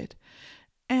shifted.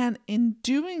 And in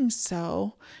doing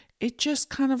so, it just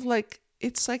kind of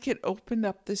it's like it opened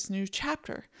up this new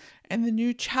chapter. And the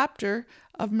new chapter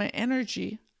of my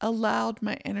energy allowed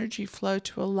my energy flow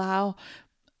to allow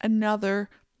another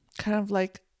kind of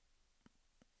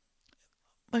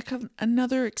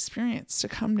another experience to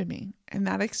come to me. And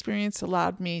that experience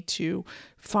allowed me to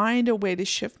find a way to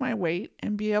shift my weight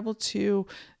and be able to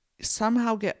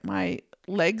somehow get my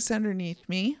legs underneath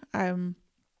me.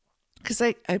 Because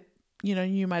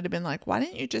you might have been like, why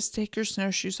didn't you just take your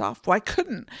snowshoes off? Well, I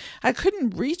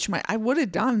couldn't reach I would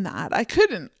have done that. I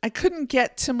couldn't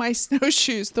get to my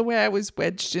snowshoes the way I was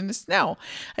wedged in the snow.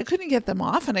 I couldn't get them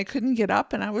off and I couldn't get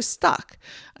up and I was stuck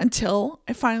until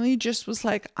I finally just was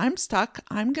like, I'm stuck.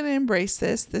 I'm going to embrace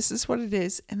this. This is what it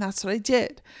is. And that's what I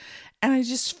did. And I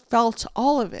just felt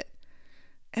all of it.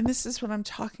 And this is what I'm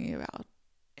talking about.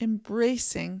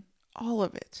 Embracing all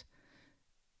of it.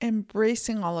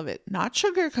 Embracing all of it, not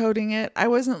sugarcoating it. I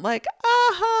wasn't like,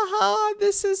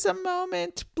 this is a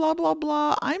moment, blah, blah,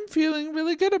 blah. I'm feeling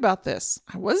really good about this.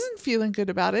 I wasn't feeling good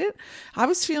about it. I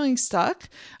was feeling stuck.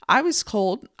 I was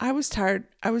cold. I was tired.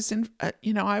 I was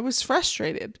I was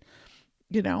frustrated,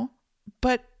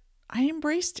 but I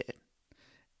embraced it.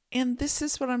 And this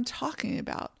is what I'm talking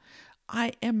about.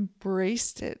 I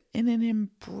embraced it. And in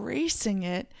embracing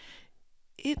it,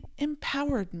 it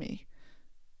empowered me.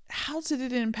 How did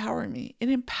it empower me? It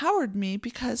empowered me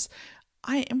because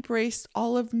I embraced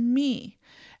all of me.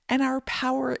 And our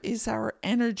power is our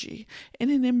energy. And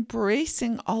in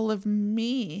embracing all of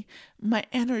me, my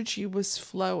energy was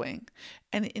flowing.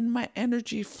 And in my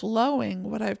energy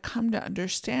flowing, what I've come to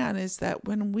understand is that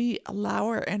when we allow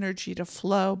our energy to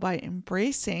flow by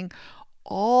embracing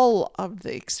all of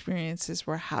the experiences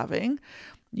we're having,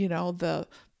 the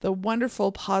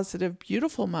wonderful, positive,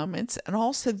 beautiful moments, and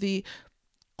also the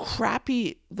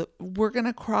crappy, we're going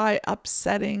to cry,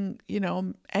 upsetting,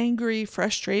 angry,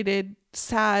 frustrated,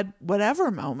 sad,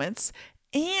 whatever moments,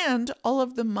 and all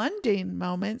of the mundane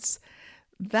moments,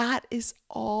 that is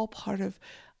all part of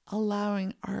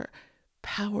allowing our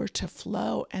power to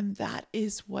flow. And that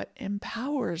is what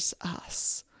empowers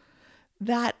us.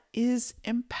 That is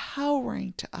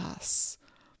empowering to us.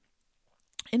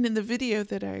 And in the video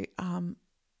that I,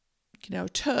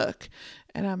 took,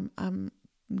 and I'm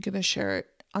going to share it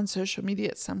on social media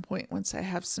at some point once I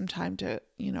have some time to,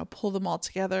 pull them all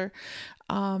together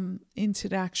into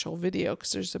an actual video,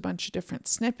 because there's a bunch of different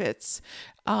snippets.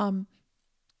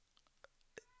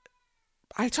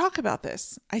 I talk about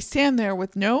this. I stand there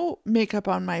with no makeup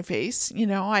on my face.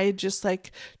 I had just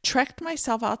trekked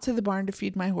myself out to the barn to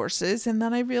feed my horses. And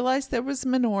then I realized there was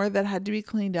manure that had to be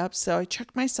cleaned up. So I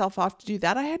trekked myself off to do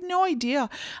that. I had no idea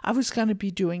I was going to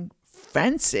be doing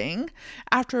fencing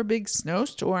after a big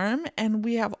snowstorm and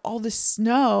we have all this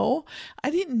snow. I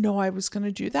didn't know I was going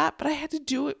to do that, but I had to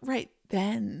do it right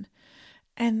then.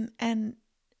 And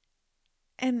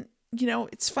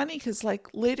it's funny because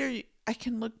later I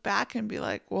can look back and be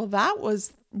like, well, that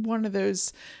was one of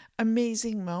those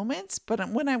amazing moments. But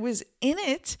when I was in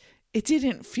it, it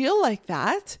didn't feel like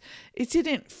that. It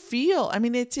didn't feel,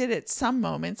 it did at some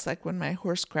moments, like when my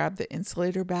horse grabbed the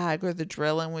insulator bag or the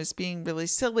drill and was being really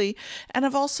silly. And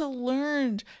I've also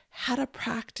learned how to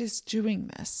practice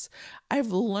doing this.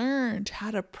 I've learned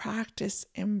how to practice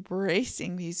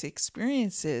embracing these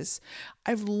experiences.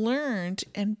 I've learned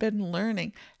and been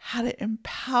learning how to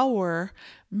empower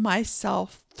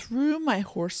myself through my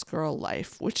horse girl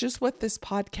life, which is what this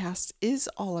podcast is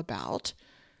all about.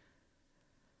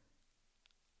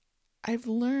 I've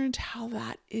learned how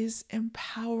that is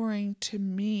empowering to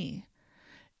me.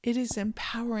 It is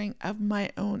empowering of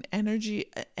my own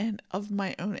energy and of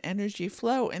my own energy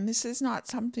flow. And this is not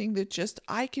something that just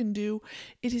I can do.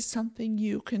 It is something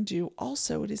you can do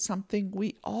also. It is something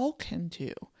we all can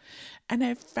do. And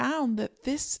I've found that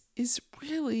this is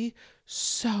really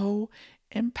so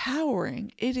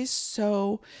empowering. It is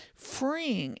so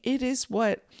freeing.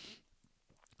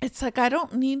 It's like I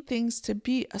don't need things to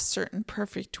be a certain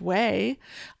perfect way.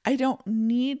 I don't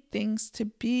need things to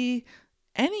be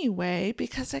any way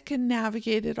because I can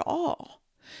navigate it all.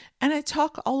 And I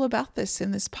talk all about this in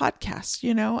this podcast,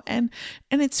 and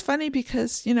it's funny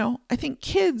because, I think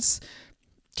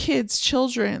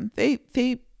children, they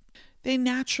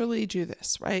naturally do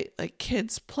this, right? Like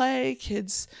kids play,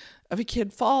 if a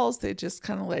kid falls, they just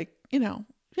kind of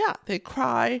they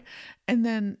cry and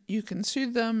then you can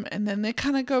soothe them and then they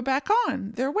kind of go back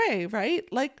on their way,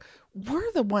 right? Like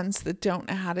we're the ones that don't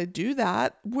know how to do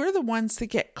that. We're the ones that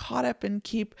get caught up and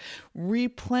keep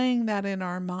replaying that in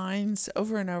our minds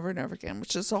over and over and over again,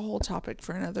 which is a whole topic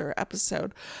for another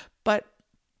episode. But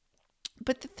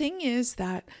the thing is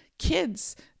that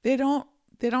kids, they don't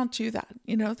do that.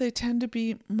 They tend to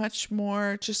be much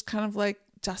more just kind of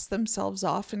dust themselves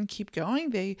off and keep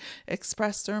going. They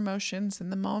express their emotions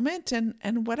in the moment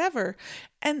and whatever.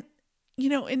 And,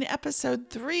 in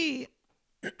episode 3,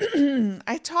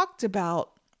 I talked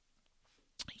about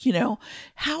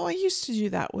how I used to do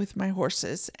that with my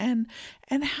horses, and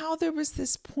how there was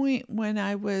this point when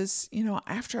I was,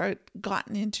 after I'd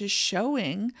gotten into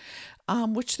showing,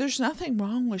 which there's nothing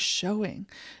wrong with showing,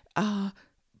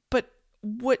 but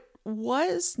what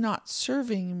was not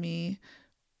serving me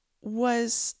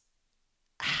was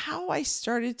how I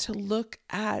started to look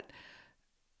at,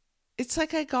 it's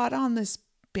like I got on this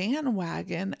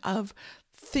bandwagon of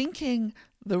thinking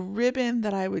the ribbon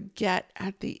that I would get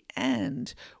at the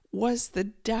end was the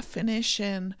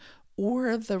definition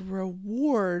or the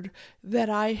reward that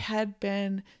I had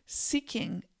been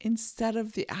seeking instead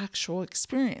of the actual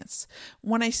experience.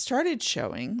 When I started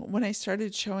showing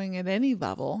at any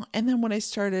level, and then when I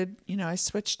started, I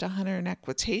switched to hunter and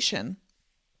equitation,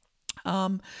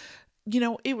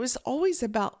 it was always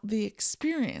about the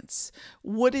experience.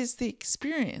 What is the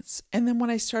experience? And then when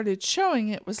I started showing,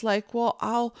 it was like, well,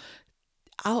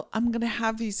 I'm going to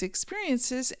have these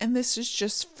experiences and this is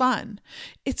just fun.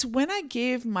 It's when I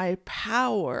gave my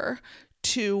power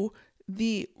to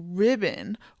the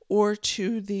ribbon or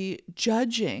to the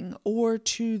judging or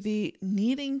to the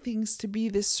needing things to be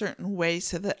this certain way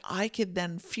so that I could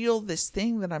then feel this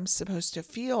thing that I'm supposed to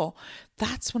feel.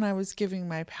 That's when I was giving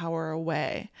my power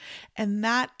away. And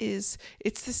it's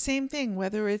the same thing,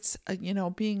 whether it's,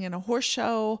 being in a horse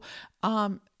show,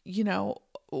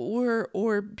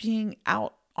 or being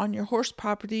out on your horse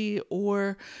property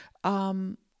or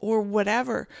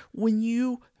whatever. When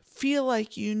you feel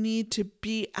like you need to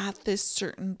be at this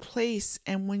certain place,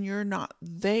 and when you're not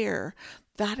there,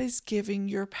 that is giving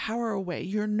your power away.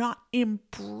 You're not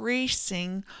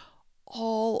embracing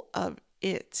all of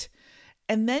it.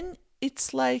 And then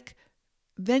it's like,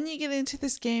 then you get into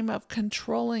this game of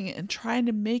controlling it and trying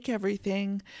to make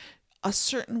everything a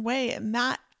certain way. And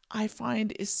that I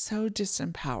find is so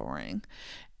disempowering.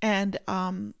 And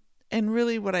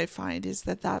really what I find is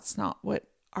that that's not what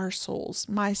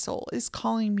my soul is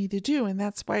calling me to do. And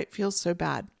that's why it feels so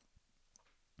bad.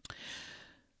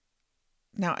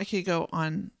 Now I could go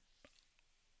on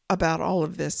about all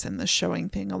of this and the showing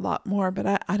thing a lot more,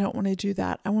 but I don't want to do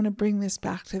that. I want to bring this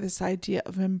back to this idea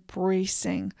of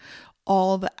embracing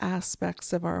all the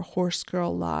aspects of our horse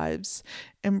girl lives,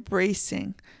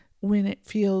 embracing when it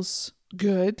feels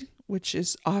good, which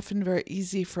is often very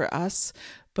easy for us,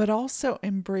 but also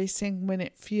embracing when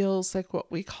it feels like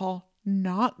what we call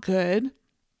not good,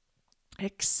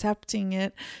 accepting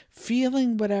it,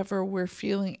 feeling whatever we're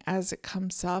feeling as it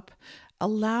comes up,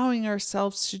 allowing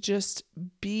ourselves to just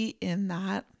be in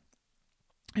that,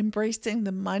 embracing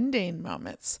the mundane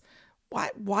moments.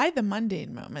 Why the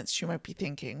mundane moments, you might be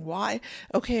thinking? Why?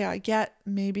 Okay, I get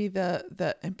maybe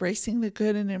the embracing the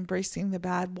good and embracing the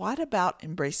bad. What about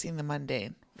embracing the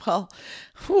mundane? Well,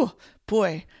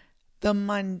 boy, the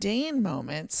mundane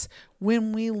moments,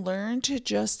 when we learn to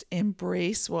just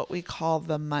embrace what we call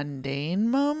the mundane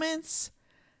moments,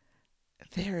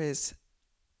 there is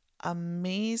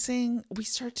amazing, we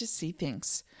start to see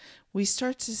things. We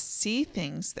start to see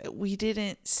things that we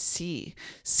didn't see.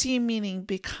 See meaning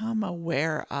become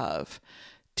aware of.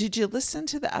 Did you listen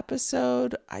to the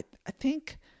episode? I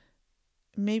think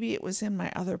maybe it was in my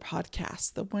other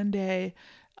podcast. The one day,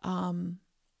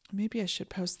 maybe I should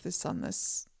post this on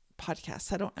this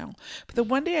podcast. I don't know. But the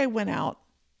one day I went out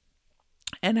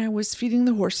and I was feeding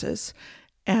the horses,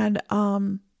 and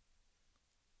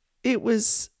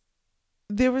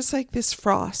there was like this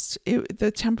frost.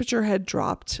 The temperature had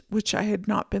dropped, which I had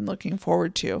not been looking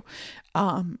forward to.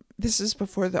 This is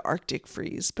before the Arctic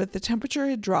freeze, but the temperature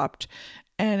had dropped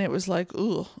and it was like,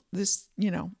 ooh, this,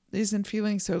 isn't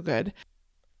feeling so good.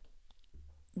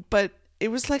 But it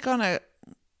was like on a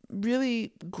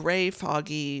really gray,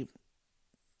 foggy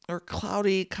or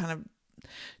cloudy kind of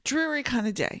dreary kind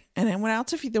of day. And I went out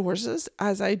to feed the horses,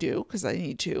 as I do, because I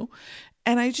need to.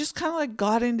 And I just kind of like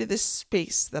got into this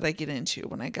space that I get into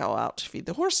when I go out to feed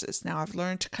the horses. Now I've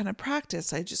learned to kind of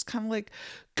practice. I just kind of like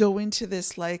go into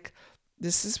this, like,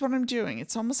 this is what I'm doing.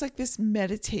 It's almost like this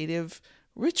meditative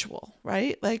ritual,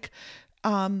 right? Like,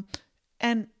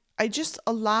 and I just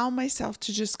allow myself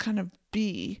to just kind of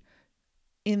be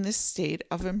in this state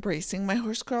of embracing my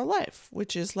horse girl life,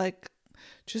 which is like,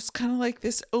 just kind of like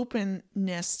this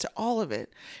openness to all of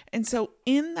it. And so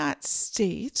in that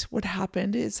state, what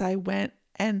happened is I went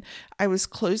and I was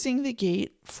closing the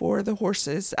gate for the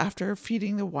horses after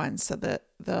feeding the one so that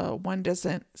the one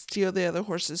doesn't steal the other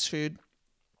horse's food.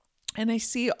 And I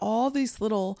see all these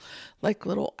little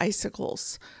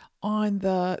icicles on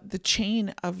the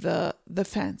chain of the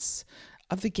fence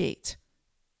of the gate.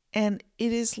 And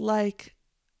it is like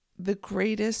the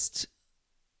greatest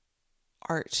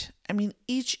art. I mean,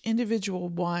 each individual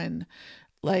one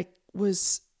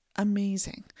was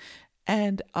amazing.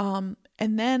 And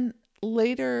then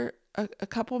later, a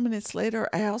couple minutes later,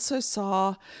 I also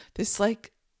saw this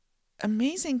like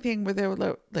amazing thing where there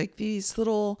were like these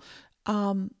little,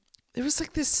 there was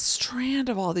like this strand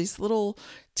of all these little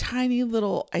tiny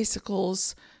little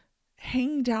icicles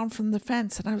hanging down from the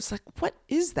fence. And I was like, what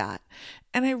is that?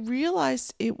 And I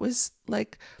realized it was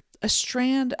like a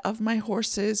strand of my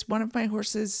horses, one of my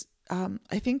horses,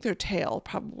 I think their tail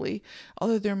probably,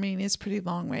 although their mane is pretty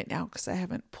long right now because I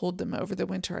haven't pulled them over the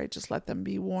winter. I just let them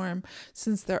be warm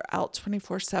since they're out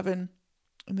 24/7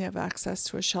 and they have access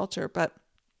to a shelter. But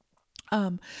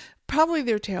probably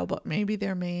their tail, but maybe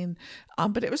their mane.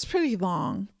 But it was pretty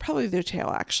long, probably their tail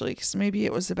actually, because maybe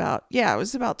it was about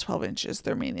 12 inches.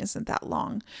 Their mane isn't that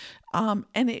long.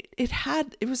 And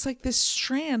it was like this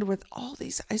strand with all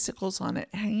these icicles on it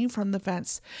hanging from the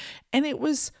fence. And it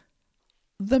was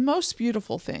the most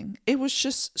beautiful thing. It was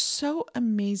just so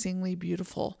amazingly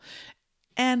beautiful.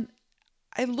 And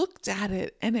I looked at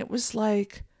it and it was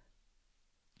like,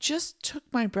 just took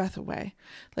my breath away.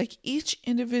 Like each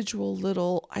individual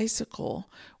little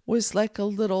icicle was like a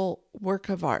little work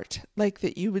of art, like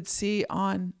that you would see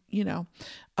on,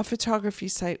 a photography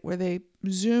site where they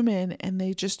zoom in and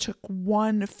they just took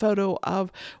one photo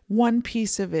of one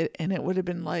piece of it and it would have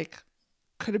been like,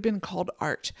 could have been called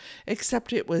art,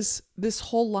 except it was this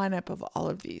whole lineup of all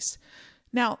of these.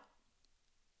 Now,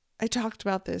 I talked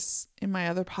about this in my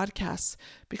other podcasts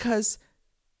because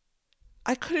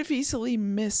I could have easily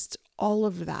missed all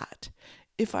of that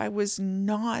if I was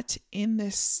not in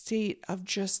this state of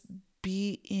just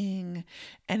being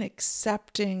and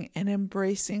accepting and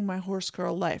embracing my horse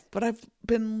girl life. But I've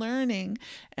been learning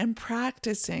and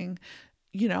practicing,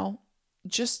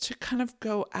 just to kind of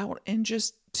go out and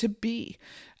just to be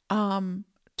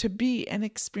and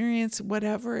experience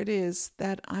whatever it is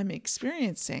that I'm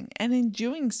experiencing. And in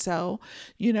doing so,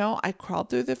 I crawled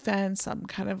through the fence. I'm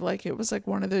kind of like, it was like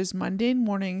one of those mundane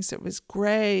mornings. It was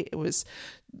gray. It was,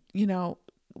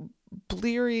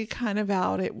 bleary kind of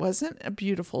out. It wasn't a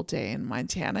beautiful day in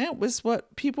Montana. It was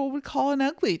what people would call an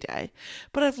ugly day.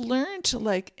 But I've learned to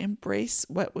like embrace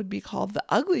what would be called the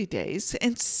ugly days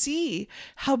and see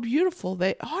how beautiful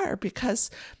they are, because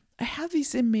I have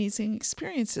these amazing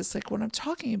experiences like what I'm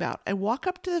talking about. I walk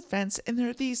up to the fence and there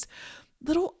are these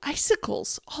little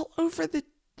icicles all over the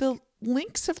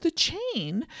links of the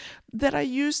chain that I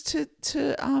use to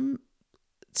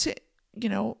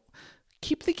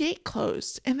keep the gate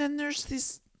closed. And then there's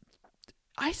these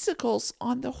icicles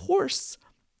on the horse,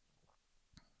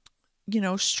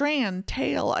 strand,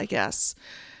 tail, I guess.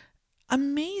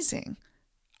 Amazing.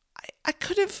 I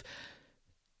could have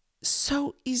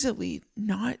so easily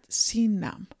not seen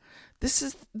them. This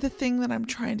is the thing that I'm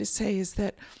trying to say, is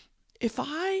that if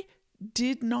I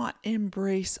did not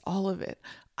embrace all of it,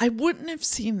 I wouldn't have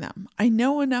seen them. I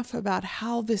know enough about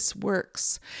how this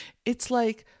works. It's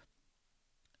like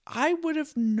I would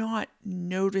have not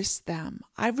noticed them.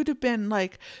 I would have been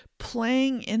like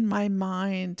playing in my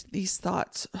mind these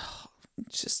thoughts. Oh,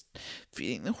 just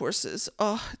feeding the horses.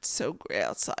 Oh, it's so gray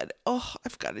outside. Oh,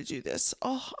 I've got to do this.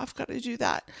 Oh, I've got to do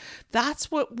that.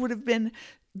 That's what would have been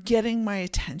getting my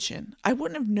attention. I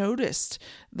wouldn't have noticed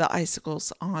the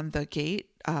icicles on the gate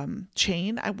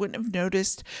chain. I wouldn't have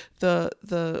noticed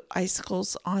the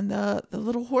icicles on the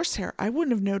little horsehair. I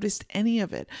wouldn't have noticed any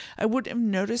of it. I wouldn't have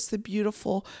noticed the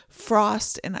beautiful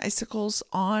frost and icicles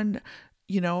on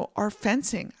our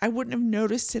fencing. I wouldn't have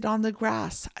noticed it on the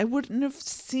grass. I wouldn't have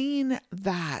seen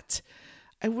that.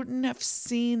 And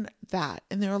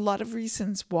there are a lot of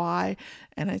reasons why,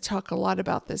 and I talk a lot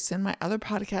about this in my other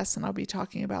podcasts, and I'll be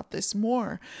talking about this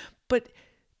more. But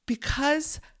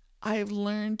because I've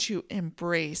learned to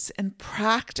embrace and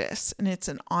practice, and it's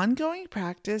an ongoing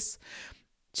practice,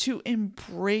 to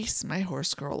embrace my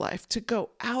horse girl life, to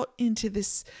go out into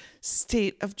this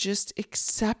state of just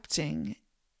accepting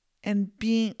and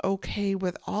being okay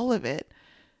with all of it,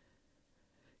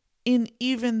 in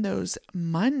even those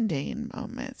mundane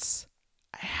moments,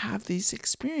 I have these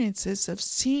experiences of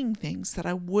seeing things that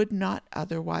I would not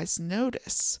otherwise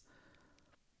notice.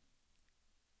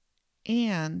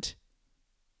 And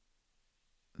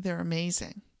they're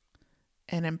amazing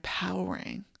and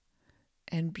empowering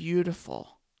and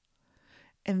beautiful.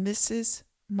 And this is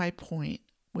my point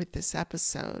with this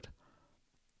episode.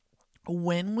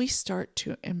 When we start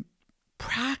to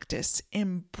practice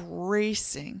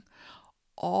embracing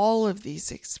all of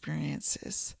these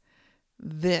experiences,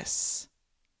 this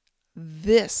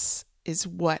is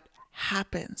what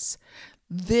happens.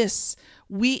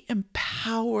 We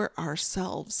empower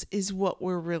ourselves is what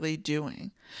we're really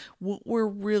doing. What we're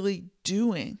really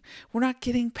doing. We're not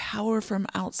getting power from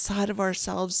outside of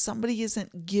ourselves. Somebody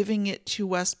isn't giving it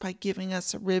to us by giving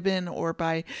us a ribbon or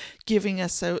by giving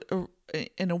us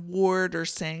an award or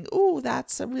saying, oh,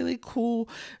 that's a really cool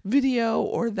video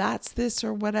or that's this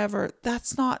or whatever.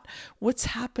 That's not what's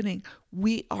happening.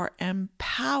 We are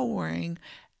empowering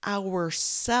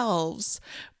ourselves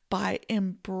by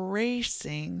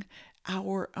embracing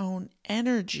our own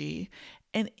energy,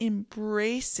 and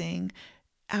embracing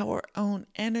our own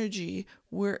energy,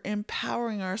 we're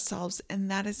empowering ourselves,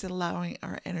 and that is allowing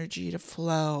our energy to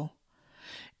flow.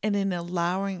 And in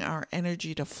allowing our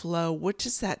energy to flow, what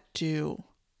does that do?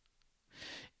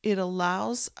 It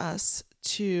allows us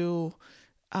to,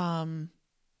 how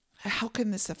can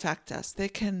this affect us?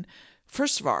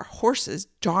 First of all, horses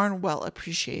darn well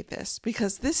appreciate this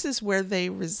because this is where they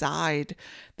reside.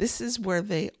 This is where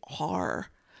they are.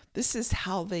 This is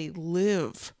how they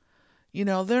live.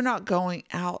 They're not going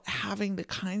out having the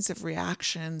kinds of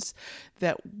reactions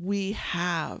that we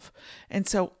have. And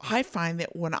so I find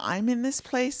that when I'm in this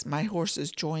place, my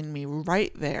horses join me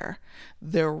right there.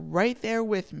 They're right there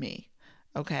with me.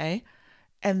 Okay?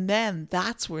 And then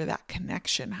that's where that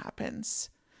connection happens.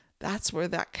 That's where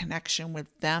that connection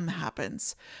with them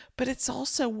happens. But it's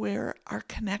also where our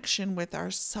connection with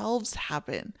ourselves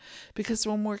happen. Because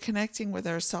when we're connecting with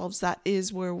ourselves, that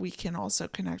is where we can also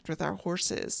connect with our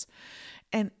horses.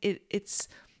 And it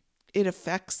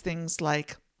affects things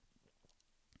like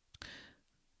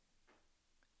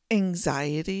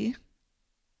anxiety,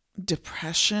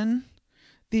 depression,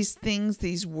 these things,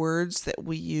 these words that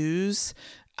we use,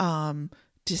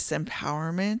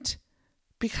 disempowerment,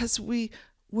 because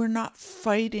we're not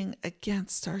fighting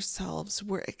against ourselves.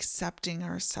 We're accepting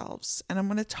ourselves. And I'm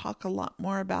going to talk a lot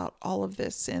more about all of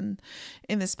this in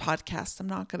this podcast. I'm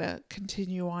not going to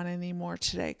continue on anymore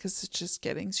today because it's just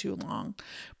getting too long.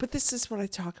 But this is what I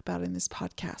talk about in this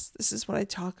podcast. This is what I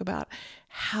talk about,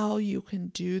 how you can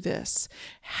do this,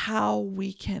 how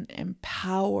we can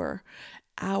empower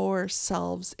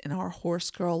ourselves in our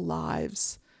horse girl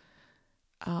lives.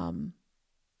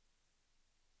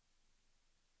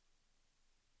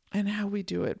 And how we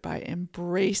do it by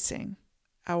embracing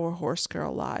our horse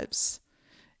girl lives,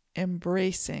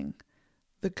 embracing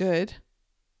the good,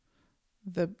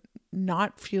 the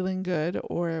not feeling good,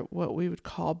 or what we would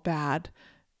call bad,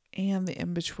 and the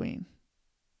in-between.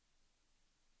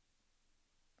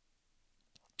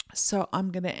 So I'm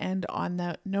going to end on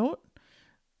that note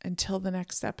until the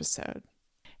next episode.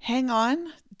 Hang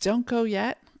on, don't go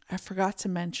yet. I forgot to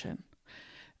mention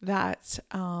that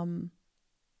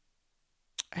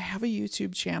I have a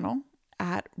YouTube channel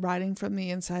at Riding from the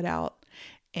Inside Out,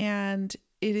 and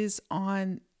it is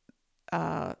on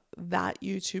that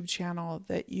YouTube channel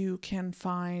that you can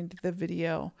find the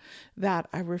video that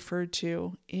I referred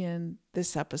to in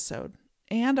this episode,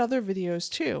 and other videos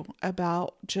too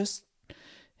about just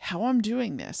how I'm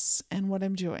doing this and what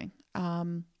I'm doing.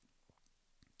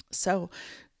 So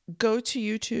go to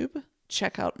YouTube,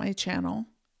 check out my channel,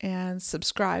 and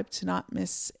subscribe to not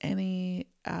miss any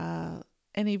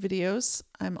videos.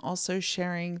 I'm also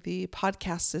sharing the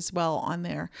podcast as well on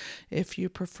there if you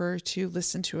prefer to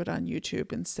listen to it on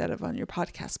YouTube instead of on your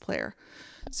podcast player.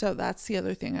 So that's the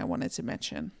other thing I wanted to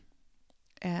mention.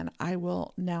 And I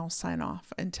will now sign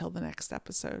off until the next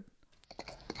episode.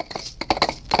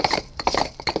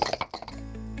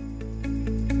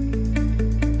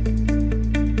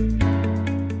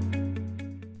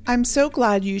 I'm so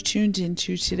glad you tuned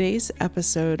into today's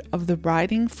episode of the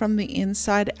Riding from the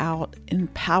Inside Out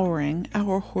Empowering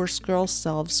Our Horse Girl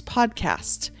Selves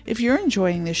podcast. If you're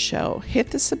enjoying this show, hit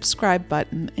the subscribe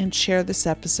button and share this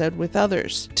episode with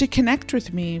others. To connect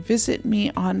with me, visit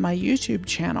me on my YouTube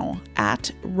channel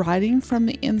at Riding from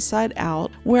the Inside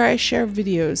Out, where I share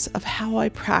videos of how I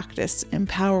practice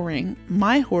empowering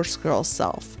my horse girl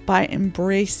self by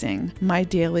embracing my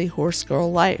daily horse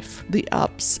girl life, the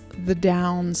ups, the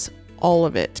downs, all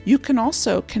of it. You can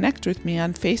also connect with me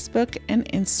on Facebook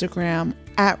and Instagram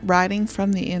at Riding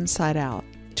from the Inside Out.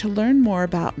 To learn more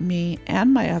about me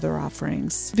and my other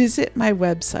offerings, visit my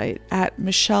website at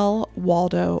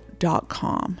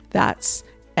michellewaldo.com. That's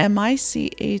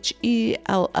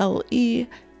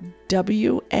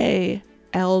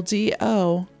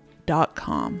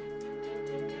MICHELLEWALDO.com.